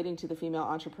articles relating to the female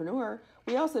entrepreneur,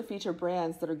 we also feature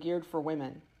brands that are geared for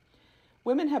women.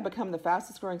 Women have become the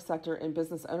fastest growing sector in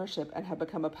business ownership and have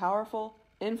become a powerful,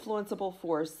 influenceable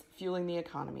force fueling the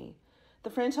economy. The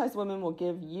Franchise Woman will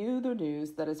give you the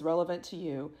news that is relevant to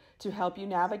you to help you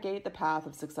navigate the path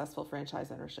of successful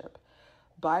franchise ownership.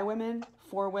 By women,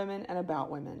 for women, and about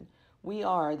women. We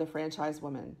are the Franchise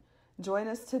Woman. Join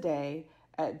us today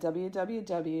at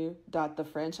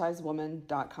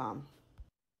www.thefranchisewoman.com.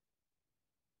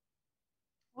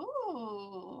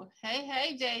 Ooh,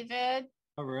 hey, David.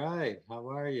 All right. How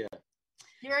are you?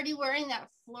 You're already wearing that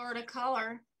Florida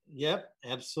color. Yep,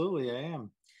 absolutely. I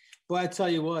am. Well, I tell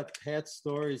you what, Pat's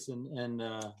stories and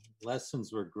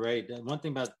lessons were great. And one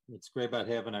thing that's great about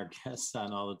having our guests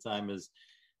on all the time is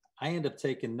I end up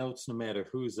taking notes no matter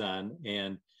who's on.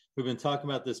 And we've been talking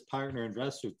about this partner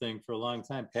investor thing for a long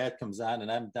time. Pat comes on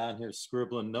and I'm down here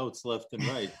scribbling notes left and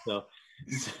right. So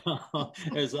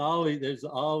there's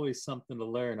always something to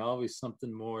learn, always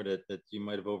something more that you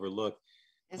might have overlooked.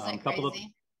 Isn't that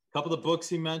crazy? A couple of books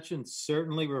he mentioned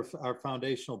certainly were our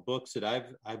foundational books that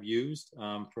I've used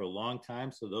for a long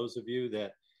time. So those of you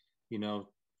that,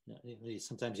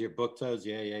 sometimes your book titles,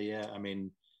 yeah. I mean,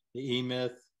 the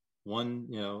E-Myth,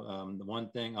 the One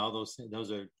Thing, all those things, those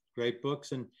are great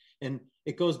books, and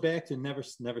it goes back to never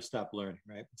stop learning,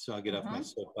 right? So I'll get off my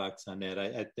soapbox on that.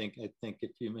 I think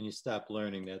when you stop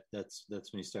learning, that's when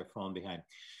you start falling behind.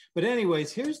 But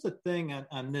anyways, here's the thing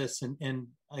on this, and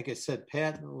like I said,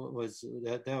 Pat was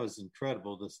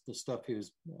incredible. The stuff he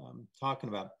was talking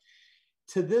about.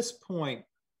 To this point,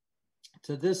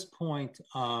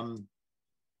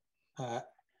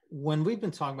 when we've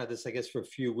been talking about this, I guess for a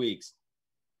few weeks.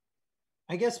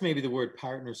 I guess maybe the word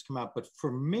partners come out, but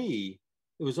for me,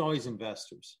 it was always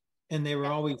investors, and they were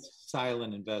always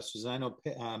silent investors. I know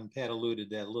Pat alluded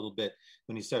to that a little bit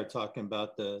when he started talking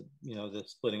about the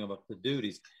splitting up the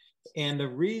duties. And the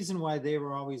reason why they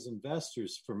were always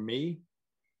investors for me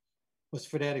was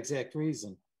for that exact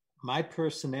reason. My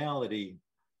personality,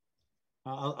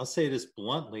 I'll say this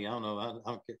bluntly, I don't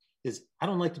care, is I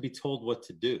don't like to be told what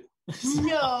to do.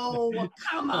 No,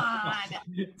 come on.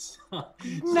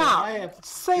 No,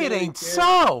 say it ain't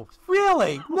so.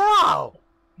 Really? No.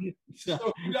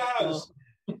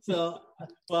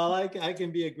 Well, I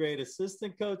can be a great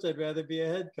assistant coach. I'd rather be a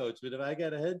head coach. But if I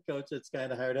got a head coach that's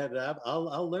kind of hard-headed,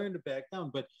 I'll learn to back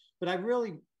down. But I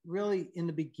really, in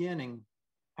the beginning,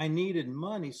 I needed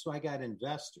money, so I got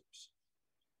investors.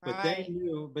 But they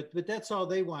knew, but that's all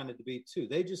they wanted to be too.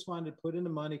 They just wanted to put in the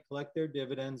money, collect their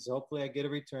dividends. Hopefully I get a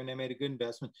return. They made a good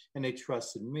investment and they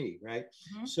trusted me, right?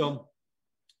 Mm-hmm. So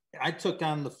I took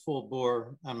on the full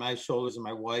bore on my shoulders and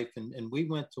my wife, and we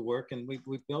went to work and we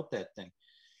built that thing.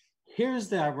 Here's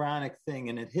the ironic thing,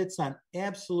 and it hits on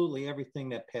absolutely everything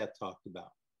that Pat talked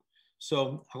about.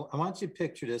 So I want you to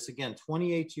picture this again.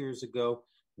 28 years ago,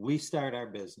 we start our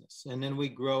business, and then we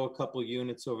grow a couple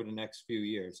units over the next few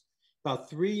years. About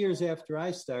 3 years after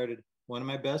I started, one of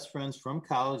my best friends from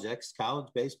college,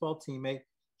 ex-college baseball teammate,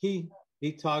 he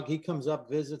comes up,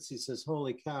 visits, he says,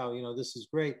 holy cow, this is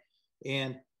great.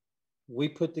 And we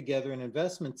put together an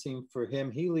investment team for him.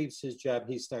 He leaves his job,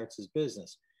 he starts his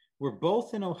business. We're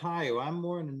both in Ohio. I'm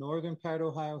more in the northern part of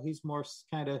Ohio. He's more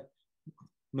kind of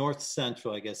north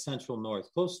central, I guess, central north,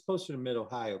 closer to mid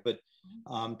Ohio, but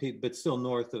still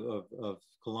north of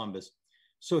Columbus.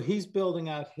 So he's building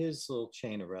out his little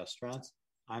chain of restaurants.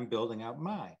 I'm building out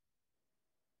mine.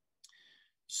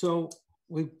 So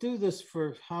we do this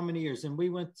for how many years? And we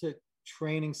went to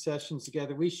training sessions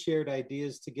together. We shared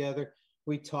ideas together.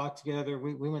 We talked together.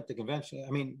 We went to convention. I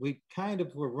mean, we kind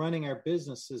of were running our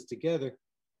businesses together,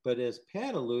 but as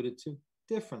Pat alluded to,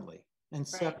 differently and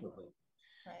separately.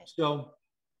 Right. So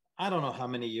I don't know how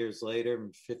many years later,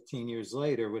 15 years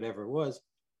later, whatever it was,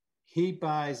 he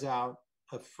buys out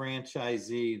a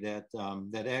franchisee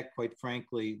that quite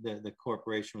frankly, the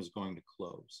corporation was going to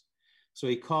close. So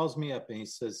he calls me up and he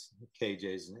says, okay,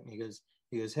 Jason, he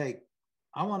goes, hey,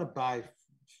 I want to buy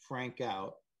Frank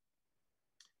out.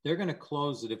 They're going to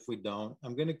close it if we don't.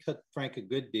 I'm going to cut Frank a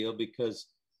good deal because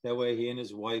that way he and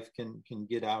his wife can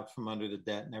get out from under the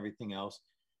debt and everything else.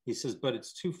 He says, but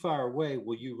it's too far away.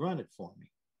 Will you run it for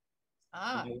me?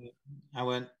 I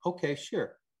went, okay,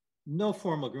 sure. No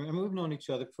formal agreement. I mean, we've known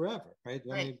each other forever, right?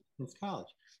 I mean, since college.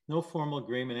 No formal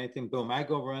agreement, anything. Boom, I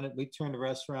go run it. We turn the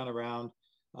restaurant around.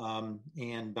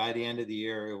 And by the end of the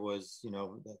year, it was,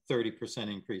 a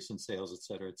 30% increase in sales, et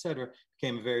cetera, et cetera.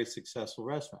 Became a very successful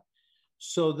restaurant.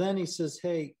 So then he says,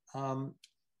 hey,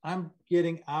 I'm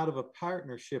getting out of a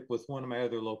partnership with one of my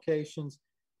other locations.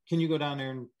 Can you go down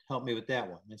there and help me with that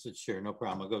one? I said, sure, no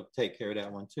problem. I'll go take care of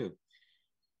that one too.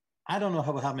 I don't know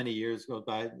how many years go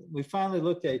by. We finally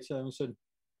looked at each other and said,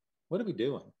 what are we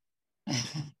doing?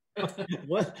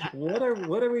 what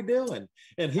are we doing?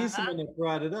 And he's the one that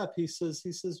brought it up. He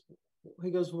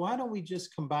goes, why don't we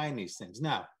just combine these things?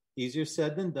 Now, easier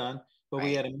said than done, but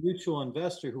we had a mutual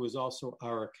investor who was also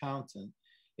our accountant.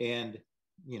 And,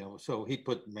 so he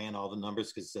ran all the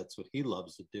numbers because that's what he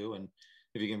loves to do. And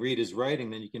if you can read his writing,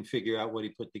 then you can figure out what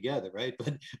he put together, right?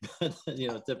 But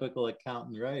typical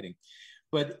accountant writing.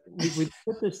 But we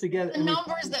put this together. The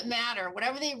numbers that matter,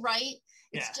 whatever they write,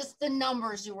 it's just the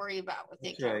numbers you worry about.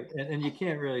 That's right, and you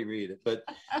can't really read it. But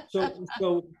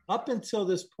so up until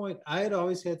this point, I had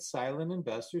always had silent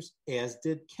investors, as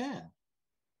did Ken.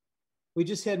 We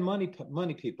just had money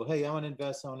people. Hey, I want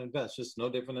to invest. Just no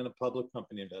different than a public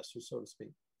company investor, so to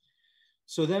speak.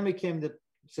 So then we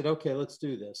said, okay, let's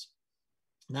do this.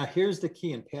 Now here's the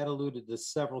key, and Pat alluded to this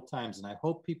several times, and I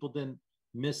hope people didn't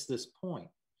miss this point.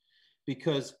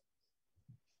 Because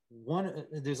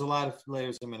there's a lot of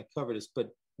layers I'm going to cover this, but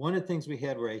one of the things we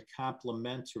had were a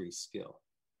complementary skill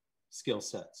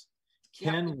sets.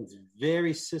 Ken was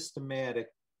very systematic,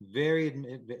 very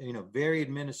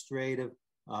administrative,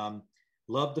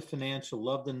 loved the financial,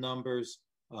 loved the numbers,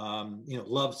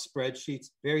 loved spreadsheets,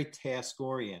 very task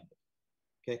oriented.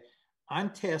 Okay.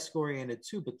 I'm task oriented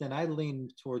too, but then I lean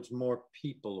towards more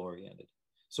people oriented.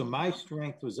 So my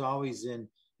strength was always in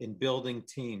building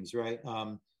teams, right?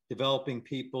 Developing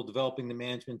people, developing the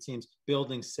management teams,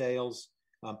 building sales.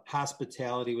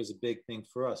 Hospitality was a big thing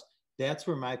for us. That's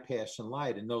where my passion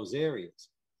lied, in those areas.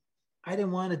 I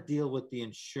didn't want to deal with the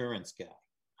insurance guy.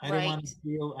 I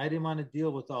didn't want to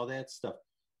deal with all that stuff.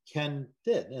 Ken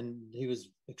did, and he was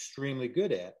extremely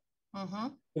good at it. Mm-hmm.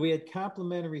 We had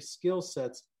complementary skill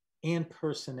sets and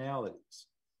personalities.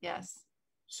 Yes.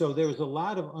 So there was a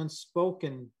lot of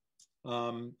unspoken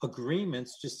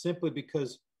agreements, just simply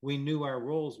because we knew our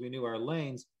roles, we knew our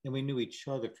lanes, and we knew each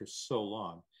other for so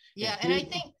long. Yeah, and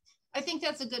I think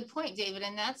that's a good point, David.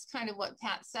 And that's kind of what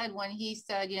Pat said when he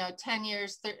said, 10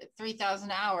 years,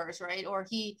 3,000 hours, right? Or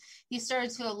he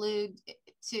started to allude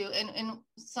to, and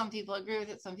some people agree with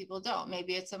it, some people don't.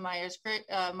 Maybe it's a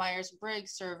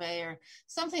Myers-Briggs survey or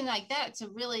something like that, to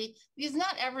really, because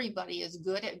not everybody is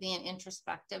good at being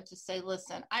introspective, to say,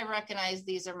 listen, I recognize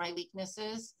these are my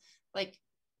weaknesses. Like,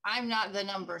 I'm not the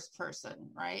numbers person,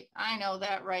 right? I know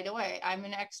that right away. I'm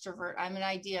an extrovert. I'm an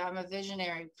idea. I'm a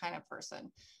visionary kind of person.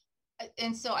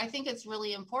 And so I think it's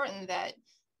really important that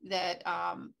that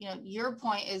your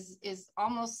point is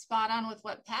almost spot on with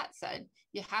what Pat said.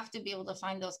 You have to be able to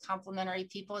find those complementary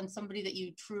people and somebody that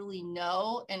you truly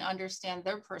know and understand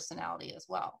their personality as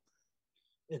well.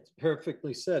 It's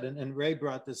perfectly said. And Ray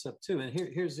brought this up too. And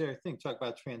here's the other thing, talk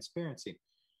about transparency.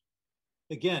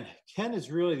 Again, Ken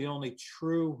is really the only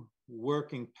true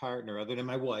working partner other than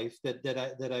my wife that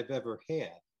I've ever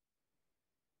had.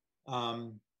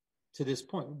 To this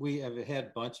point, we have had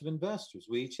a bunch of investors.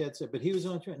 We each had, but he was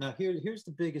on. Now here's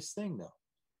the biggest thing though.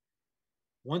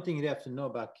 One thing you'd have to know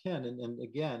about Ken, and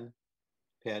again,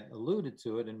 Pat alluded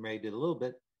to it and Ray did a little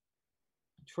bit,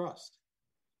 trust.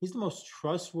 He's the most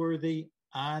trustworthy,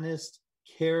 honest,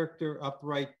 character,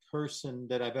 upright person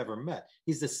that I've ever met.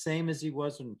 He's the same as he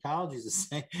was in college. He's the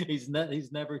same.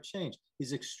 He's never changed.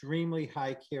 He's extremely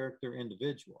high character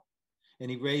individual,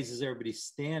 and he raises everybody's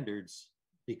standards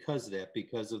because of that,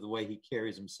 because of the way he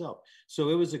carries himself. So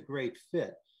it was a great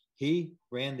fit. He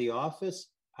ran the office,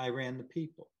 I ran the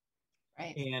people.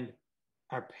 Right. And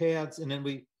our paths, and then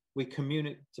we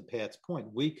communicate, to Pat's point,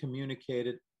 we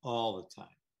communicated all the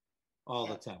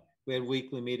time. We had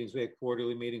weekly meetings, we had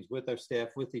quarterly meetings with our staff,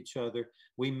 with each other.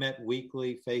 We met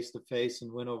weekly face to face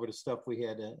and went over the stuff we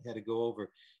had to go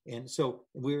over. And so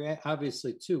we're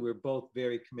obviously too, we're both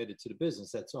very committed to the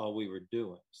business. That's all we were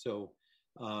doing. So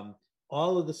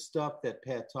all of the stuff that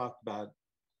Pat talked about,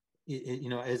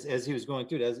 as he was going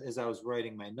through it, as I was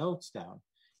writing my notes down,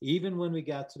 even when we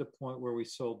got to the point where we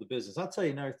sold the business, I'll tell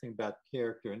you another thing about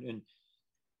character. And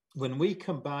when we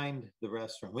combined the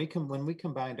restaurant, when we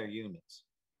combined our units,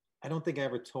 I don't think I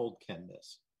ever told Ken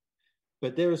this,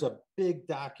 but there was a big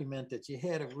document that you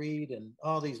had to read and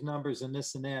all these numbers and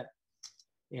this and that.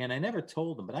 And I never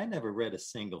told him, but I never read a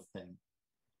single thing.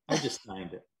 I just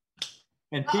signed it.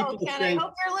 And people Ken, say, I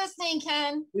hope you're listening,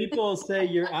 Ken. People say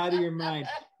you're out of your mind,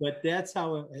 but that's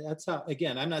how,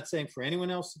 again, I'm not saying for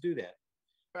anyone else to do that,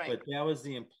 right? But that was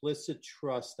the implicit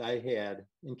trust I had.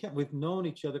 And we've known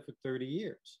each other for 30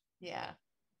 years. Yeah.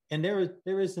 And there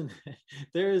isn't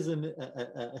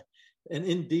an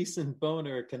indecent bone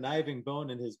or a conniving bone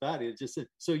in his body. It's just,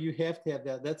 so you have to have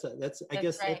that. That's I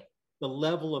guess right. That's the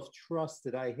level of trust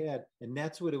that I had. And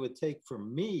that's what it would take for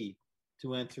me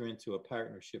to enter into a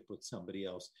partnership with somebody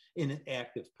else in an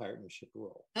active partnership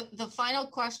role. The final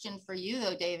question for you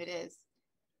though, David, is,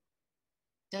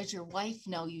 does your wife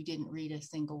know you didn't read a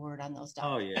single word on those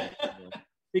documents? Oh yeah.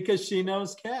 Because she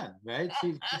knows Ken, right?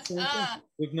 We've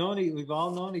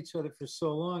all known each other for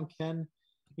so long. Ken,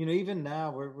 even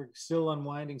now we're still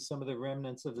unwinding some of the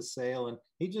remnants of the sale, and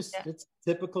it's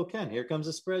typical Ken. Here comes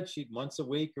a spreadsheet once a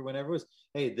week or whenever it was.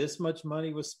 Hey, this much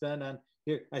money was spent on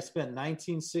here. I spent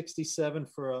 1967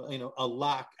 for a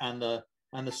lock on the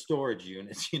storage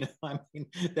units. I mean,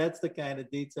 that's the kind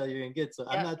of detail you're gonna get. So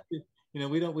I'm not.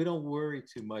 We don't worry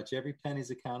too much. Every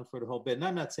penny's accounted for the whole bit. And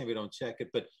I'm not saying we don't check it,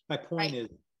 but my point is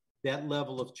that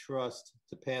level of trust,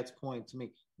 to Pat's point, to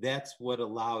me, that's what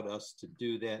allowed us to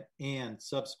do that and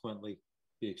subsequently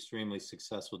be extremely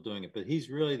successful doing it. But he's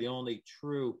really the only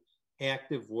true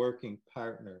active working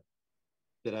partner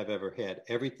that I've ever had.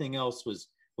 Everything else was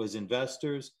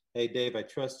investors. Hey, Dave, I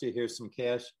trust you. Here's some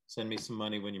cash. Send me some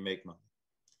money when you make money.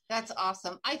 That's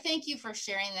awesome. I thank you for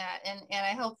sharing that. And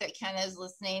I hope that Ken is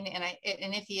listening. And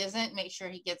if he isn't, make sure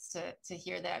he gets to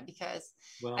hear that, because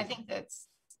I think that's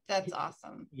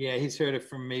awesome. Yeah, he's heard it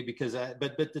from me because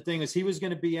but the thing is, he was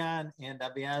going to be on, and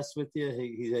I'll be honest with you,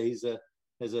 he's a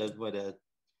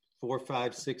 4,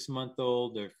 5, 6 month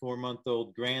old or 4 month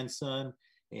old grandson.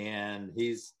 And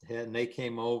they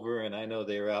came over, and I know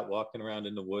they were out walking around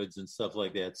in the woods and stuff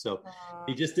like that. So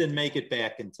he just didn't make it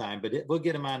back in time, but we'll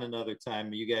get him on another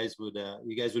time. You guys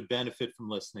would benefit from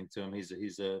listening to him.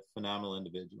 He's a phenomenal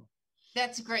individual.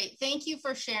 That's great. Thank you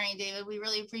for sharing, David. We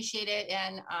really appreciate it.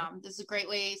 And this is a great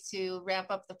way to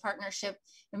wrap up the partnership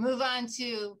and move on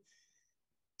to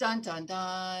dun, dun,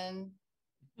 dun.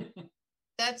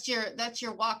 That's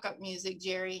your walk-up music,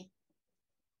 Jerry.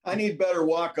 I need better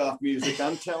walk-off music.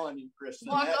 I'm telling you, Kristen.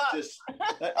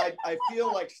 I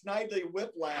feel like Snidely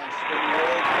Whiplash.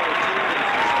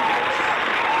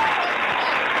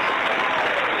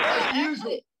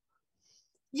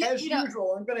 As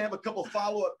usual, I'm going to have a couple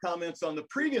follow-up comments on the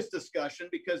previous discussion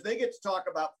because they get to talk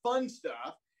about fun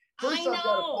stuff. First, I've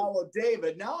got to follow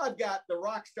David. Now I've got the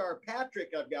rock star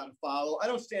Patrick I've got to follow. I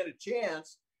don't stand a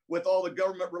chance with all the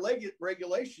government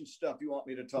regulation stuff you want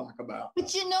me to talk about. But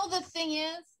the thing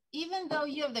is, even though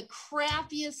you have the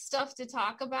crappiest stuff to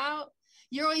talk about,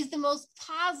 you're always the most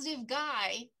positive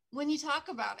guy when you talk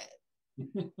about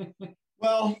it.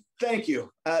 Well, thank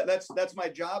you. That's my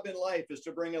job in life, is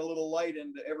to bring a little light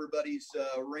into everybody's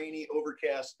rainy,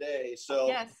 overcast day. So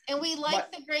yes, and we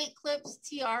like the Great Clips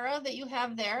tiara that you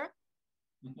have there.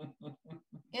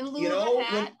 In lieu of a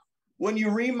hat. When you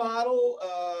remodel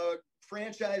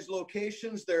franchise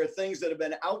locations, there are things that have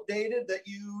been outdated that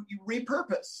you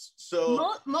repurpose.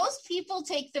 So most people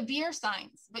take the beer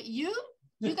signs, but you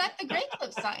got the Great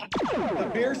Clip sign. The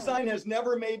beer sign has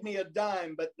never made me a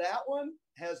dime, but that one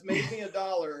has made me $1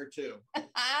 or $2.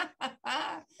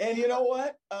 And you know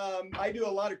what? I do a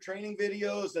lot of training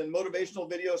videos and motivational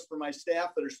videos for my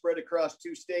staff that are spread across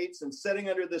 2 states, and sitting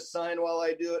under this sign while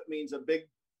I do it means a big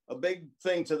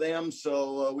thing to them.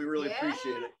 So we really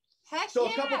appreciate it. So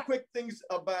a couple quick things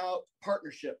about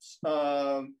partnerships.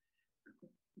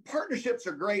 Partnerships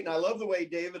are great, and I love the way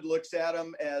David looks at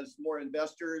them as more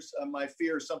investors. My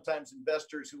fear is sometimes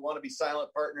investors who want to be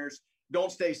silent partners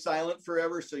don't stay silent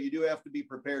forever, so you do have to be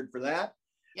prepared for that.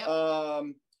 Yep.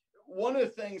 One of the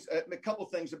things, a couple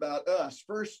things about us.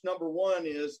 First, number one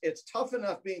is it's tough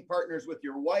enough being partners with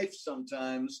your wife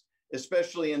sometimes,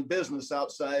 especially in business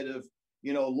outside of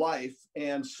life,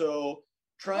 and so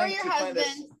trying to find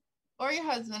or your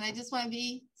husband. I just want to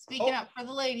be speaking up for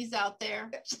the ladies out there.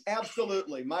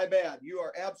 Absolutely. My bad. You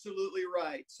are absolutely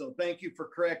right. So thank you for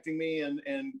correcting me and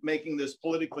making this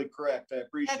politically correct. I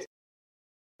appreciate it.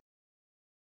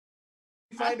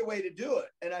 Find a way to do it.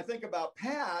 And I think about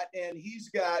Pat, and he's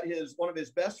got one of his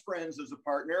best friends as a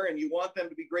partner, and you want them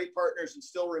to be great partners and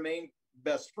still remain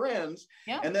best friends.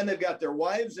 Yeah. And then they've got their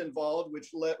wives involved,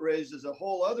 which raises a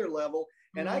whole other level.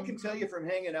 And I can tell you from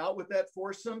hanging out with that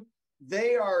foursome,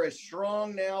 they are as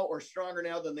strong now or stronger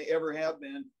now than they ever have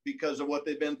been because of what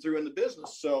they've been through in the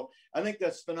business. So I think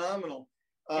that's phenomenal.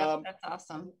 That's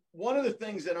awesome. One of the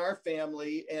things in our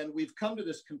family, and we've come to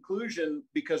this conclusion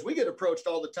because we get approached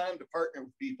all the time to partner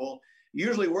with people.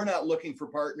 Usually we're not looking for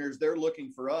partners. They're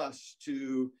looking for us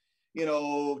to,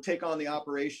 take on the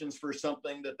operations for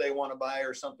something that they want to buy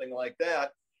or something like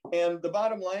that. And the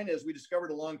bottom line is we discovered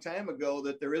a long time ago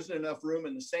that there isn't enough room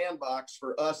in the sandbox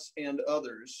for us and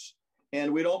others.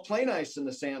 And we don't play nice in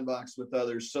the sandbox with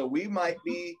others. So we might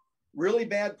be really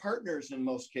bad partners in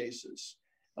most cases.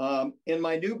 In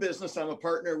my new business, I'm a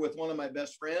partner with one of my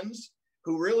best friends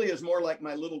who really is more like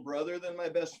my little brother than my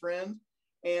best friend.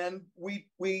 And we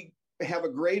have a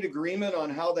great agreement on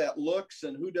how that looks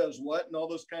and who does what and all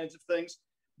those kinds of things.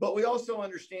 But we also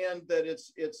understand that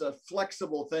it's a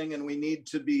flexible thing, and we need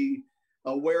to be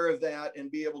aware of that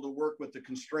and be able to work with the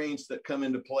constraints that come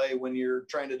into play when you're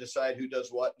trying to decide who does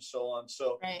what and so on.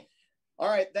 So, right. All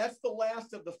right, that's the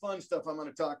last of the fun stuff I'm going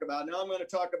to talk about. Now I'm going to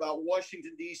talk about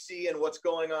Washington, D.C. and what's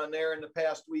going on there in the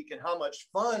past week and how much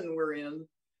fun we're in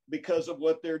because of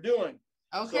what they're doing.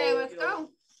 Okay, let's go.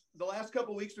 The last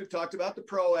couple of weeks, we've talked about the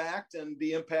PRO Act and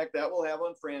the impact that will have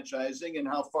on franchising and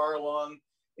how far along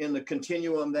in the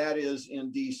continuum that is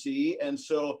in D.C. And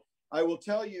so I will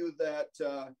tell you that,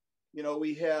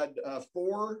 we had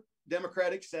 4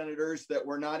 Democratic senators that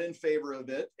were not in favor of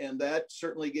it. And that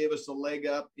certainly gave us a leg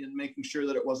up in making sure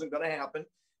that it wasn't going to happen.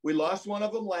 We lost one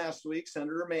of them last week.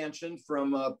 Senator Manchin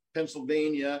from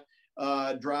Pennsylvania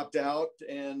dropped out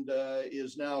and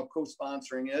is now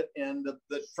co-sponsoring it. And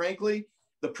frankly,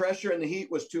 the pressure and the heat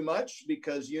was too much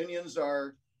because unions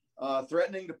are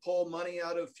threatening to pull money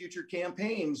out of future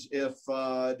campaigns if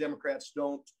Democrats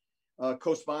don't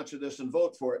co-sponsor this and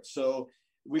vote for it. So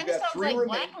we've got 3 like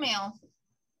blackmail.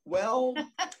 Well,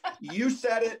 you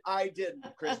said it, I didn't,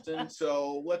 Kristen.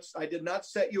 So I did not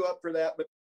set you up for that, but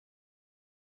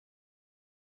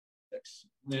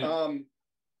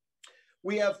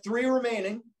we have 3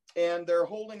 remaining, and they're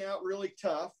holding out really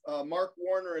tough. Mark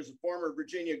Warner is a former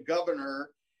Virginia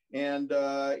governor, and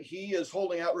he is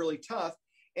holding out really tough.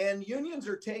 And unions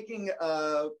are taking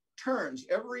turns.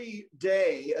 Every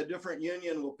day, a different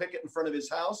union will picket in front of his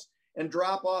house and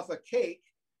drop off a cake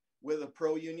with a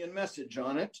pro-union message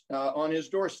on it on his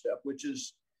doorstep, which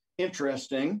is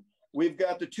interesting. We've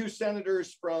got the 2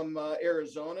 senators from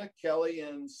Arizona, Kelly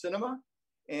and Sinema,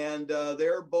 and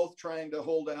they're both trying to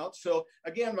hold out. So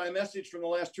again, my message from the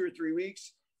last 2 or 3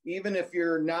 weeks, even if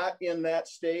you're not in that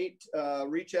state,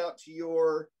 reach out to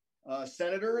your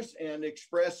senators and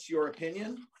express your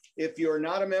opinion. If you're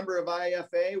not a member of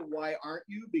IFA, why aren't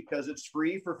you? Because it's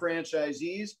free for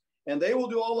franchisees. And they will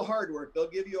do all the hard work. They'll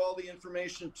give you all the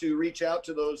information to reach out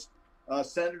to those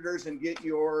senators and get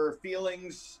your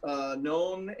feelings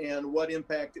known and what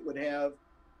impact it would have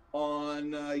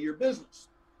on your business.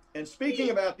 And speaking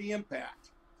about the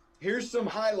impact, here's some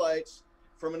highlights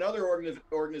from another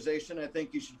organization I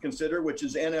think you should consider, which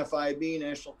is NFIB,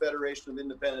 National Federation of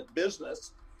Independent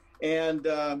Business. And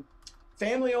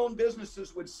family-owned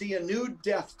businesses would see a new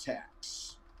death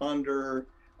tax under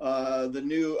the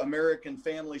new American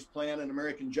Families Plan and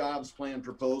American Jobs Plan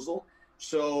proposal.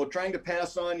 So trying to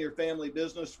pass on your family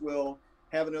business will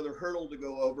have another hurdle to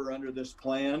go over under this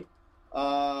plan.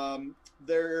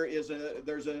 There's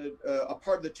a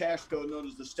part of the tax code known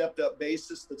as the stepped-up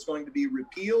basis that's going to be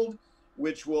repealed,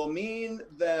 which will mean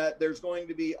that there's going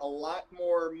to be a lot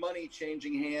more money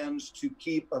changing hands to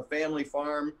keep a family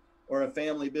farm or a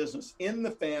family business in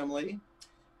the family.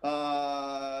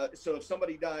 So if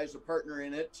somebody dies, a partner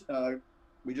in it,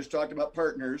 we just talked about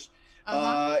partners,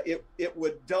 it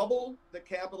would double the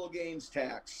capital gains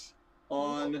tax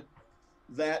on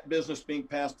that business being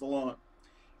passed along.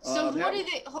 So what do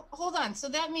they, hold on. So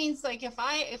that means like if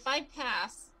I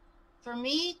pass, for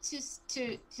me to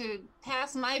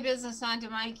pass my business on to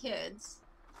my kids,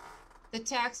 the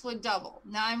tax would double.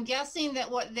 Now I'm guessing that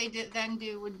what they then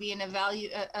do would be an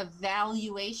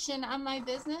evaluation on my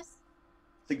business.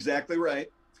 That's exactly right.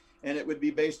 And it would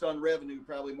be based on revenue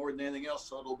probably more than anything else.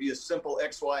 So it'll be a simple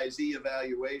XYZ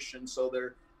evaluation. So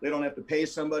they don't have to pay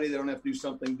somebody. They don't have to do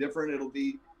something different. It'll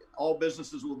be, all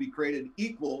businesses will be created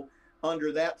equal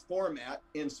under that format,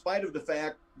 in spite of the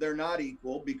fact they're not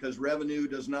equal, because revenue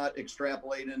does not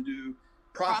extrapolate into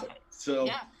profit. So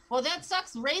yeah, well, that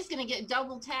sucks. Ray's going to get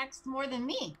double taxed more than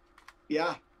me.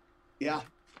 Yeah.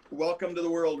 Welcome to the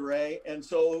world, Ray. And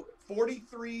so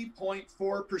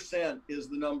 43.4% is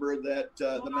the number that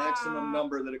the maximum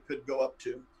number that it could go up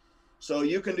to. So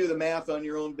you can do the math on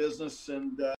your own business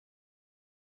and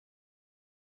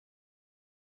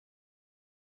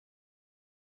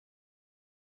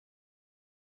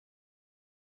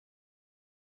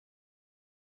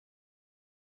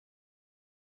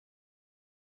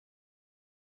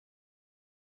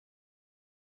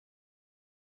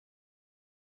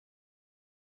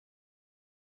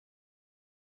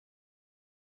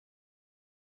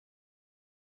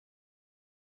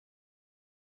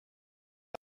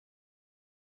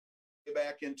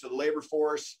back into the labor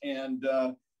force, and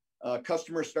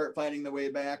customers start finding their way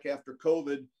back after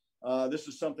COVID. This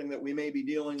is something that we may be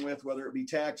dealing with, whether it be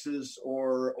taxes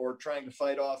or trying to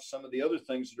fight off some of the other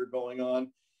things that are going on.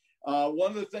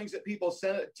 One of the things that people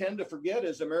tend to forget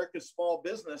is America's small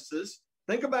businesses.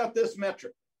 Think about this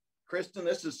metric. Kristen,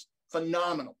 this is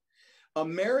phenomenal.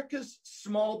 America's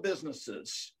small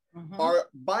businesses are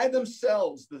by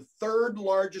themselves the third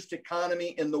largest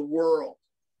economy in the world.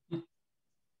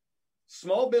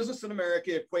 Small business in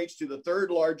America equates to the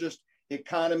third largest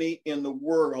economy in the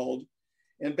world.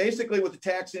 And basically with the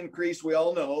tax increase, we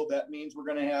all know that means we're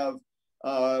going to have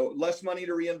less money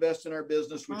to reinvest in our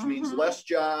business, which means less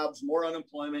jobs, more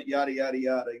unemployment, yada, yada,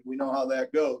 yada. We know how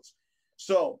that goes.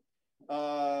 So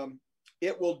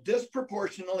it will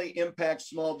disproportionately impact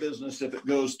small business if it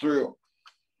goes through.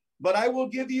 But I will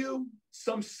give you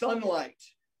some sunlight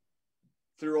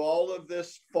through all of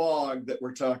this fog that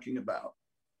we're talking about.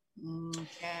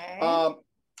 Okay.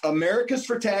 Americans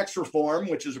for Tax Reform,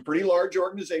 which is a pretty large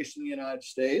organization in the United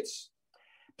States,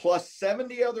 plus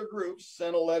 70 other groups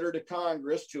sent a letter to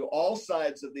Congress, to all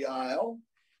sides of the aisle,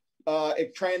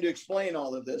 trying to explain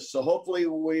all of this. So hopefully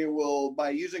we will,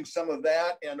 by using some of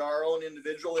that and our own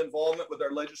individual involvement with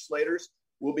our legislators,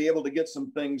 we'll be able to get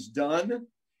some things done,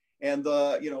 and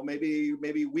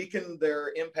maybe weaken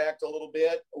their impact a little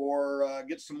bit, or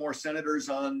get some more senators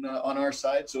on our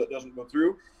side so it doesn't go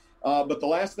through. But the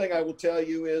last thing I will tell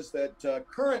you is that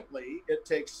currently it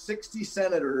takes 60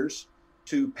 senators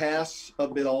to pass a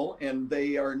bill, and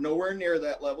they are nowhere near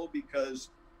that level because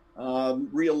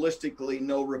realistically,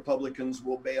 no Republicans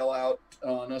will bail out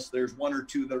on us. There's one or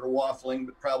two that are waffling,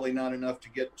 but probably not enough to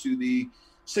get to the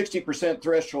 60%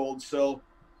 threshold. So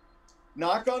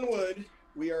knock on wood,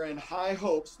 we are in high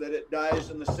hopes that it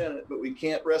dies in the Senate, but we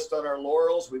can't rest on our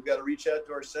laurels. We've got to reach out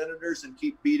to our senators and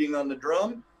keep beating on the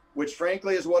drum, which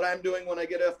frankly is what I'm doing when I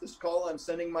get off this call. I'm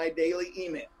sending my daily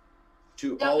email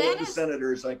to all of the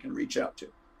senators I can reach out to.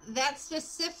 That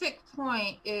specific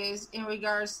point is in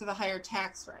regards to the higher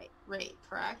tax rate,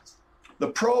 correct? The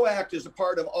PRO Act is a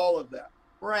part of all of that.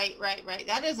 Right.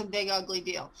 That is a big, ugly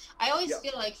deal. I always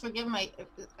feel like,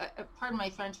 pardon my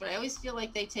French, but I always feel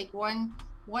like they take one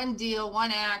deal,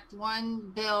 one act,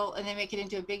 one bill, and they make it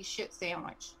into a big shit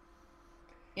sandwich.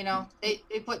 You know, they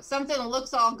put something that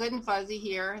looks all good and fuzzy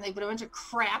here, and they put a bunch of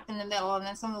crap in the middle, and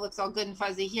then something that looks all good and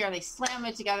fuzzy here, and they slam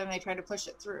it together and they try to push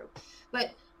it through.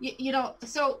 But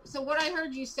so what I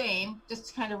heard you saying, just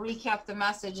to kind of recap the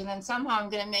message, and then somehow I'm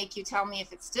going to make you tell me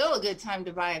if it's still a good time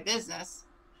to buy a business,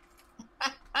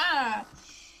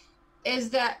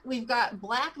 is that we've got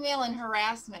blackmail and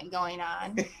harassment going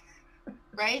on,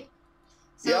 right?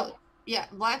 So yeah,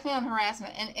 blackmail and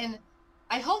harassment, and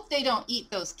I hope they don't eat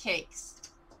those cakes.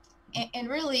 And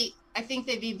really, I think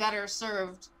they'd be better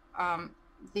served,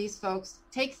 these folks,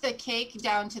 take the cake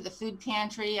down to the food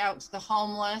pantry, out to the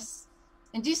homeless,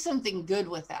 and do something good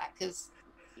with that. Because,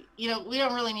 we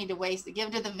don't really need to waste it. Give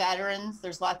it to the veterans.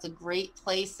 There's lots of great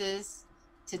places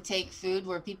to take food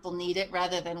where people need it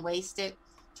rather than waste it,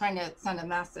 trying to send a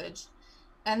message.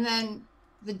 And then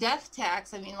the death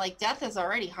tax, death is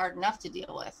already hard enough to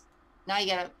deal with. Now you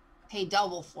got to pay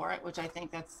double for it, which I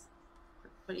think that's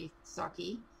pretty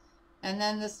sucky. And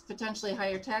then this potentially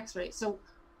higher tax rate. So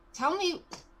tell me,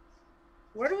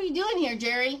 what are we doing here,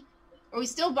 Jerry? Are we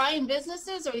still buying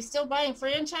businesses? Are we still buying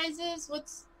franchises?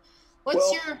 What's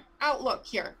your outlook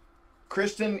here?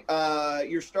 Kristen,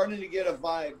 you're starting to get a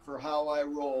vibe for how I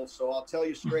roll. So I'll tell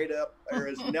you straight up, there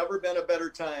has never been a better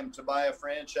time to buy a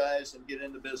franchise and get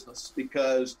into business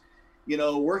because,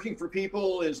 working for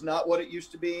people is not what it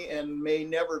used to be and may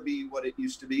never be what it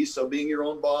used to be. So being your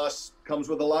own boss comes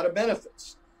with a lot of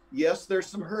benefits. Yes, there's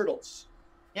some hurdles,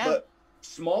 but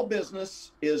small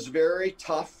business is very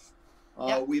tough.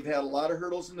 We've had a lot of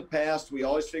hurdles in the past. We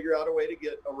always figure out a way to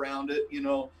get around it.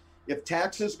 If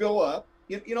taxes go up,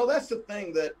 that's the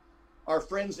thing that our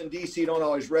friends in DC don't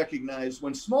always recognize.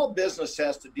 When small business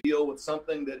has to deal with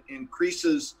something that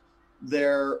increases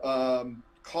their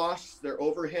costs, their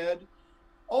overhead,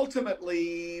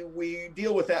 ultimately we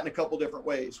deal with that in a couple different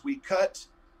ways. We cut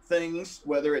things,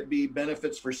 whether it be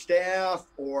benefits for staff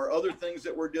or other things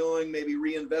that we're doing, maybe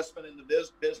reinvestment in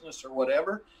the business or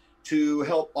whatever, to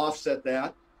help offset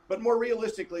that. But more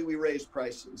realistically, we raise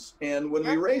prices. And when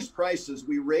we raise prices,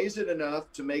 we raise it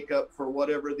enough to make up for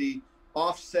whatever the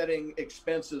offsetting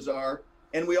expenses are.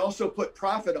 And we also put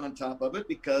profit on top of it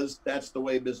because that's the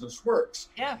way business works.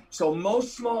 Yeah. So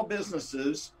most small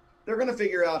businesses, they're going to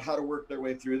figure out how to work their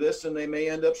way through this, and they may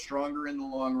end up stronger in the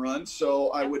long run. So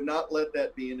I would not let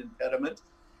that be an impediment.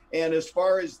 And as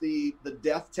far as the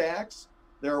death tax,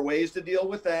 there are ways to deal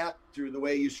with that through the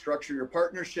way you structure your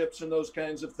partnerships and those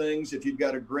kinds of things. If you've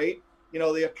got a great,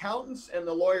 the accountants and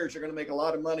the lawyers are going to make a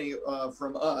lot of money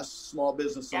from us, small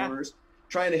business owners,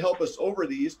 trying to help us over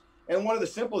these. And one of the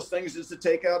simplest things is to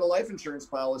take out a life insurance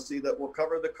policy that will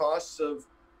cover the costs of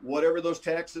whatever those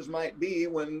taxes might be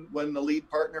when the lead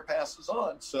partner passes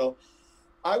on. So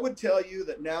I would tell you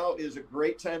that now is a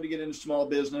great time to get into small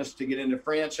business, to get into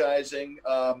franchising.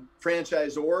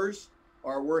 Franchisors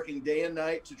are working day and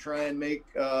night to try and make,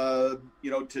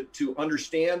 to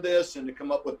understand this and to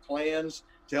come up with plans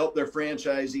to help their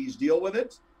franchisees deal with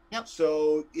it. Yep.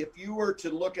 So if you were to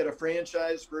look at a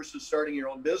franchise versus starting your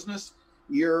own business,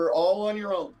 you're all on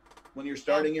your own when you're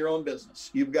starting your own business.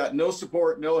 You've got no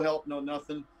support, no help, no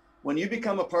nothing. When you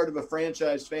become a part of a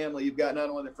franchise family, you've got not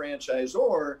only the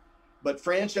franchisor, but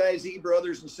franchisee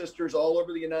brothers and sisters all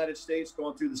over the United States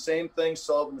going through the same thing,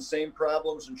 solving the same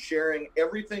problems, and sharing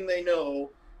everything they know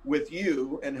with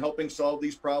you and helping solve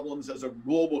these problems as a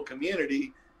global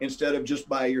community instead of just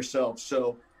by yourself.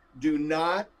 So do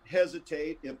not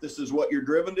hesitate. If this is what you're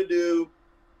driven to do,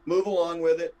 move along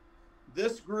with it.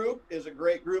 This group is a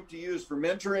great group to use for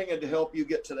mentoring and to help you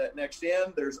get to that next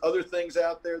end. There's other things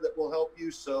out there that will help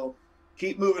you. So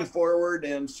keep moving forward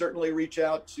and certainly reach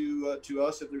out to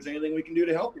us if there's anything we can do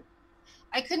to help you.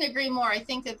 I couldn't agree more. I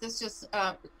think that this just,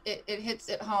 it hits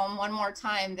it home one more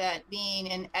time that being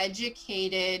an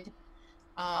educated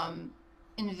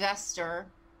investor,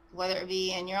 whether it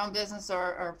be in your own business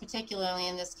or particularly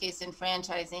in this case in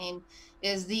franchising,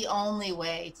 is the only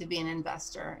way to be an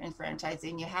investor in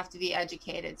franchising. You have to be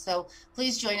educated. So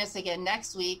please join us again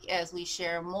next week as we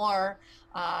share more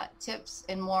tips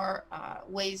and more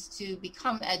ways to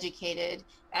become educated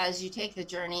as you take the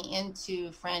journey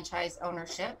into franchise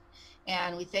ownership.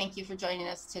 And we thank you for joining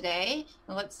us today.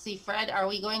 And let's see, Fred, are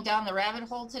we going down the rabbit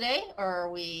hole today, or are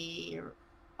we?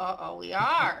 Uh-oh, we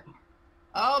are.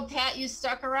 Oh, Pat, you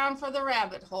stuck around for the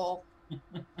rabbit hole.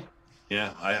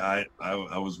 Yeah,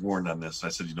 I was warned on this. I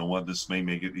said, you know what, this may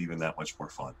make it even that much more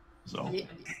fun. So,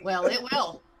 well, it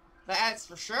will. That's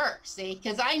for sure. See,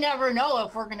 because I never know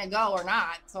if we're going to go or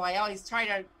not. So I always try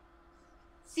to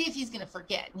see if he's going to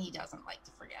forget, and he doesn't like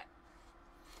to forget.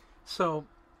 So,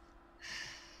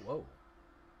 whoa.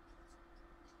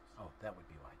 Oh, that would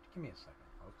be why. Give me a second,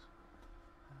 folks.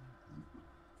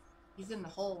 He's in the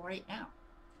hole right now.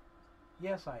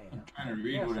 Yes, I am. I'm trying to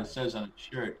read what it says on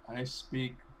the shirt. I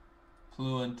speak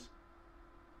fluent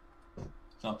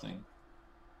something.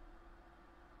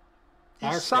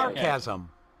 Sarcasm.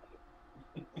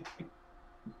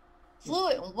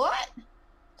 Fluent what?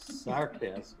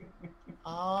 Sarcasm.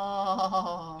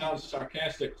 Oh. Sounds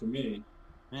sarcastic to me.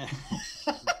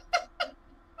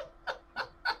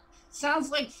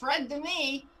 Sounds like Fred to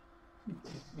me.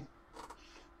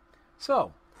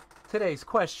 So, today's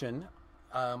question,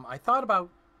 I thought about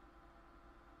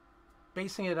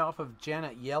basing it off of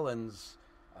Janet Yellen's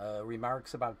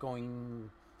remarks about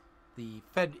the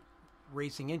Fed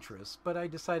raising interest, but I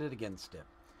decided against it.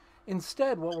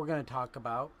 Instead, what we're going to talk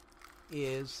about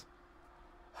is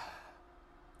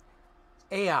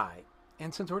AI.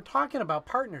 And since we're talking about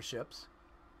partnerships,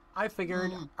 I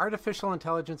figured artificial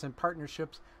intelligence and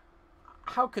partnerships,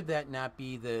 how could that not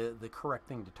be the correct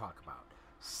thing to talk about?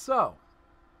 So,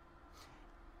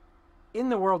 in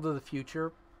the world of the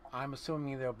future, I'm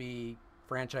assuming there'll be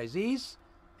franchisees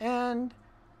and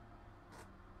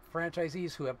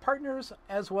franchisees who have partners,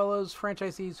 as well as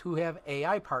franchisees who have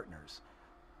AI partners.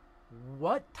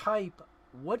 What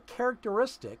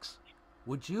characteristics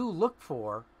would you look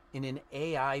for in an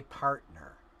AI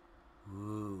partner?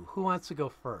 Ooh, who wants to go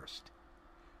first?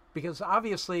 Because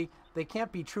obviously they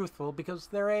can't be truthful because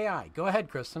they're AI. Go ahead,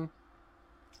 Kristen.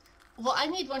 Well, I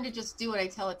need one to just do what I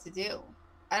tell it to do.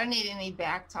 I don't need any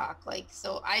back talk.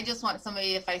 So I just want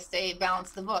somebody, if I say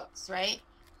balance the books, right?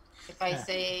 If I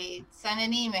say send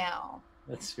an email.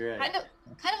 That's right. Kind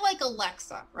of like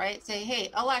Alexa, right? Say, hey,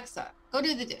 Alexa, go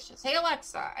do the dishes. Hey,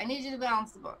 Alexa, I need you to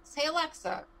balance the books. Hey,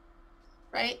 Alexa,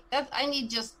 right? I need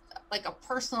just like a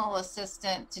personal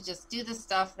assistant to just do the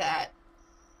stuff that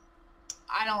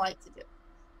I don't like to do.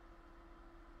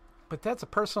 But that's a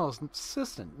personal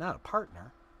assistant, not a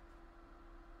partner.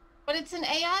 But it's an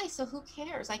AI, so who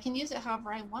cares? I can use it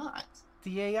however I want.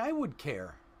 The AI would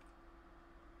care.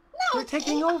 No, they're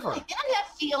taking over. They don't have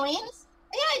feelings.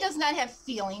 AI does not have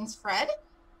feelings, Fred.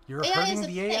 You're hurting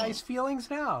the AI's feelings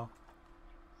now.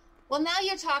 Well, now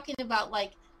you're talking about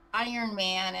like Iron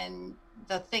Man and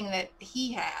the thing that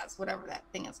he has, whatever that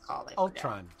thing is called.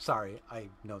 Ultron. Sorry, I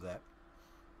know that.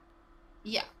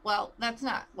 Yeah, well, that's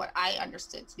not what I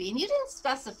understood to be. And you didn't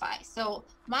specify. So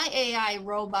my AI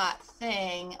robot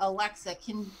thing, Alexa,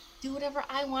 can do whatever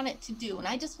I want it to do. And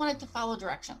I just want it to follow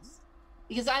directions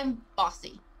because I'm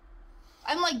bossy.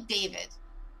 I'm like David.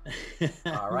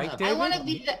 All right, David. I want to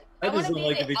be the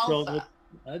alpha.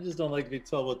 I just don't like to be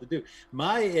told what to do.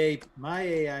 My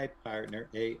AI partner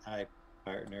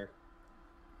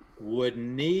would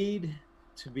need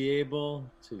to be able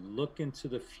to look into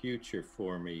the future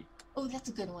for me. Oh, that's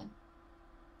a good one.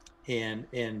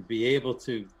 And be able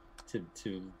to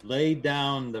lay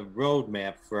down the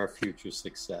roadmap for our future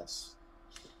success.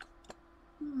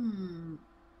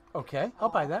 Okay, I'll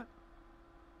buy that.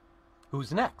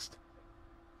 Who's next?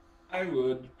 I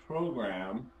would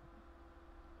program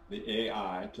the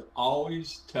AI to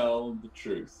always tell the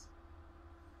truth.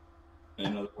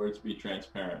 In other words, be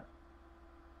transparent.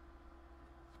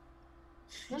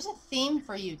 There's a theme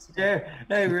for you today.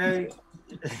 Hey, Ray.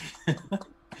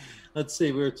 Let's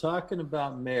see. We were talking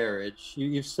about marriage.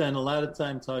 You've spent a lot of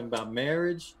time talking about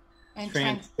marriage, and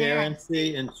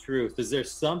transparency, and truth. Is there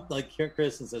something, like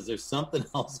Kristen says, there's something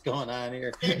else going on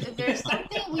here? There's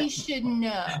something we should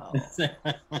know.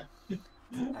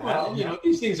 Well,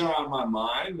 these things are on my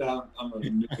mind. I'm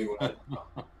going to do what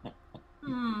I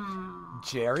know.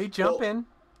 Jerry, jump in.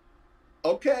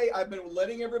 Okay, I've been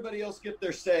letting everybody else get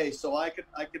their say, so I could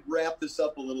wrap this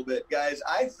up a little bit, guys.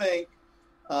 I think,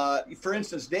 for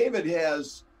instance, David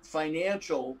has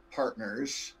financial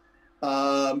partners,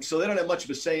 so they don't have much of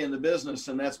a say in the business,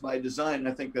 and that's by design. And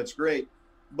I think that's great.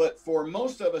 But for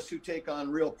most of us who take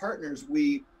on real partners,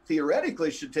 we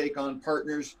theoretically should take on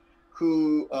partners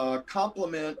who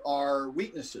complement our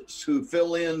weaknesses, who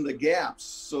fill in the gaps,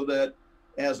 so that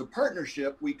as a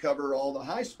partnership we cover all the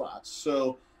high spots.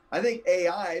 So I think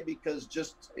AI, because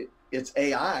it's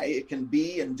AI, it can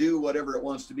be and do whatever it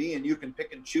wants to be, and you can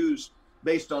pick and choose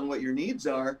based on what your needs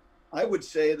are. I would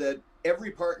say that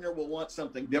every partner will want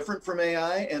something different from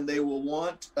AI, and they will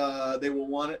want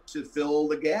it to fill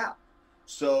the gap.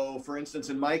 So, for instance,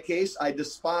 in my case, I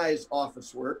despise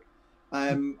office work.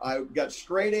 I got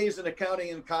straight A's in accounting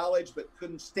in college, but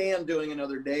couldn't stand doing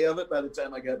another day of it by the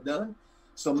time I got done.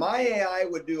 So my AI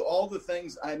would do all the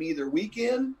things I'm either weak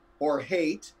in or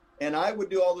hate, and I would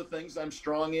do all the things I'm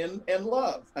strong in and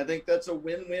love. I think that's a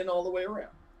win-win all the way around.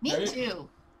 Me too.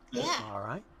 Yeah. All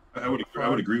right. I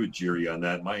would agree with Jerry on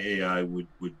that. My AI would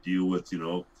deal with,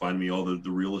 find me all the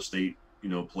real estate,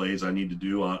 plays I need to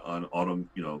do on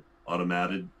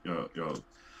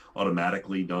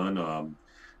automatically done.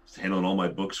 It's handling all my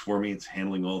books for me. It's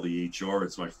handling all the HR.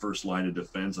 It's my first line of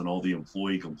defense on all the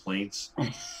employee complaints.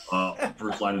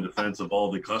 First line of defense of all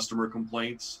the customer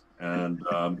complaints. And,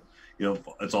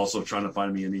 it's also trying to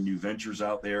find me any new ventures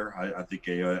out there. I think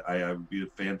AI would be a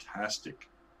fantastic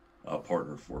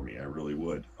partner for me. I really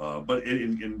would. But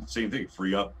in same thing,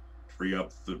 free up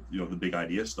the the big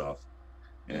idea stuff,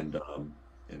 and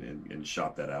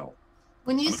shop that out.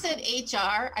 When you said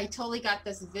HR, I totally got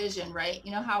this vision, right?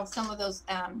 You know how some of those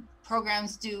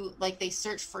programs do, like they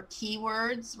search for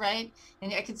keywords, right?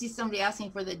 And I could see somebody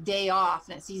asking for the day off,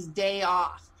 and it sees day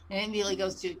off, and it immediately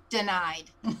goes to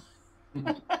denied.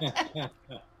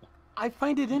 I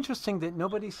find it interesting that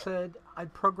nobody said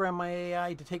I'd program my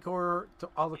AI to take over to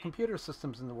all the computer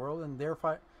systems in the world and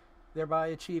thereby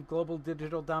achieve global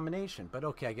digital domination. But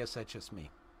okay, I guess that's just me.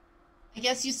 I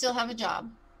guess you still have a job.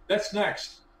 That's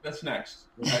next.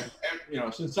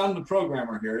 Since I'm the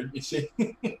programmer here, you see.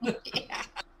 Yeah.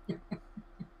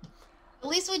 At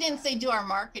least we didn't say do our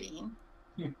marketing.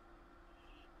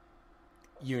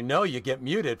 You know you get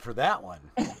muted for that one.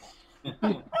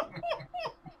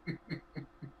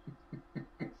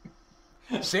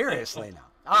 Seriously now.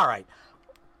 All right.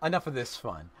 Enough of this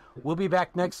fun. We'll be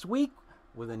back next week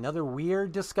with another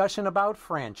weird discussion about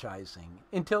franchising.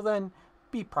 Until then,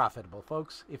 be profitable,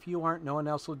 folks. If you aren't, no one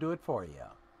else will do it for you.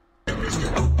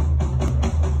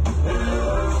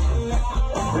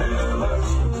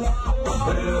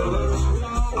 Pillars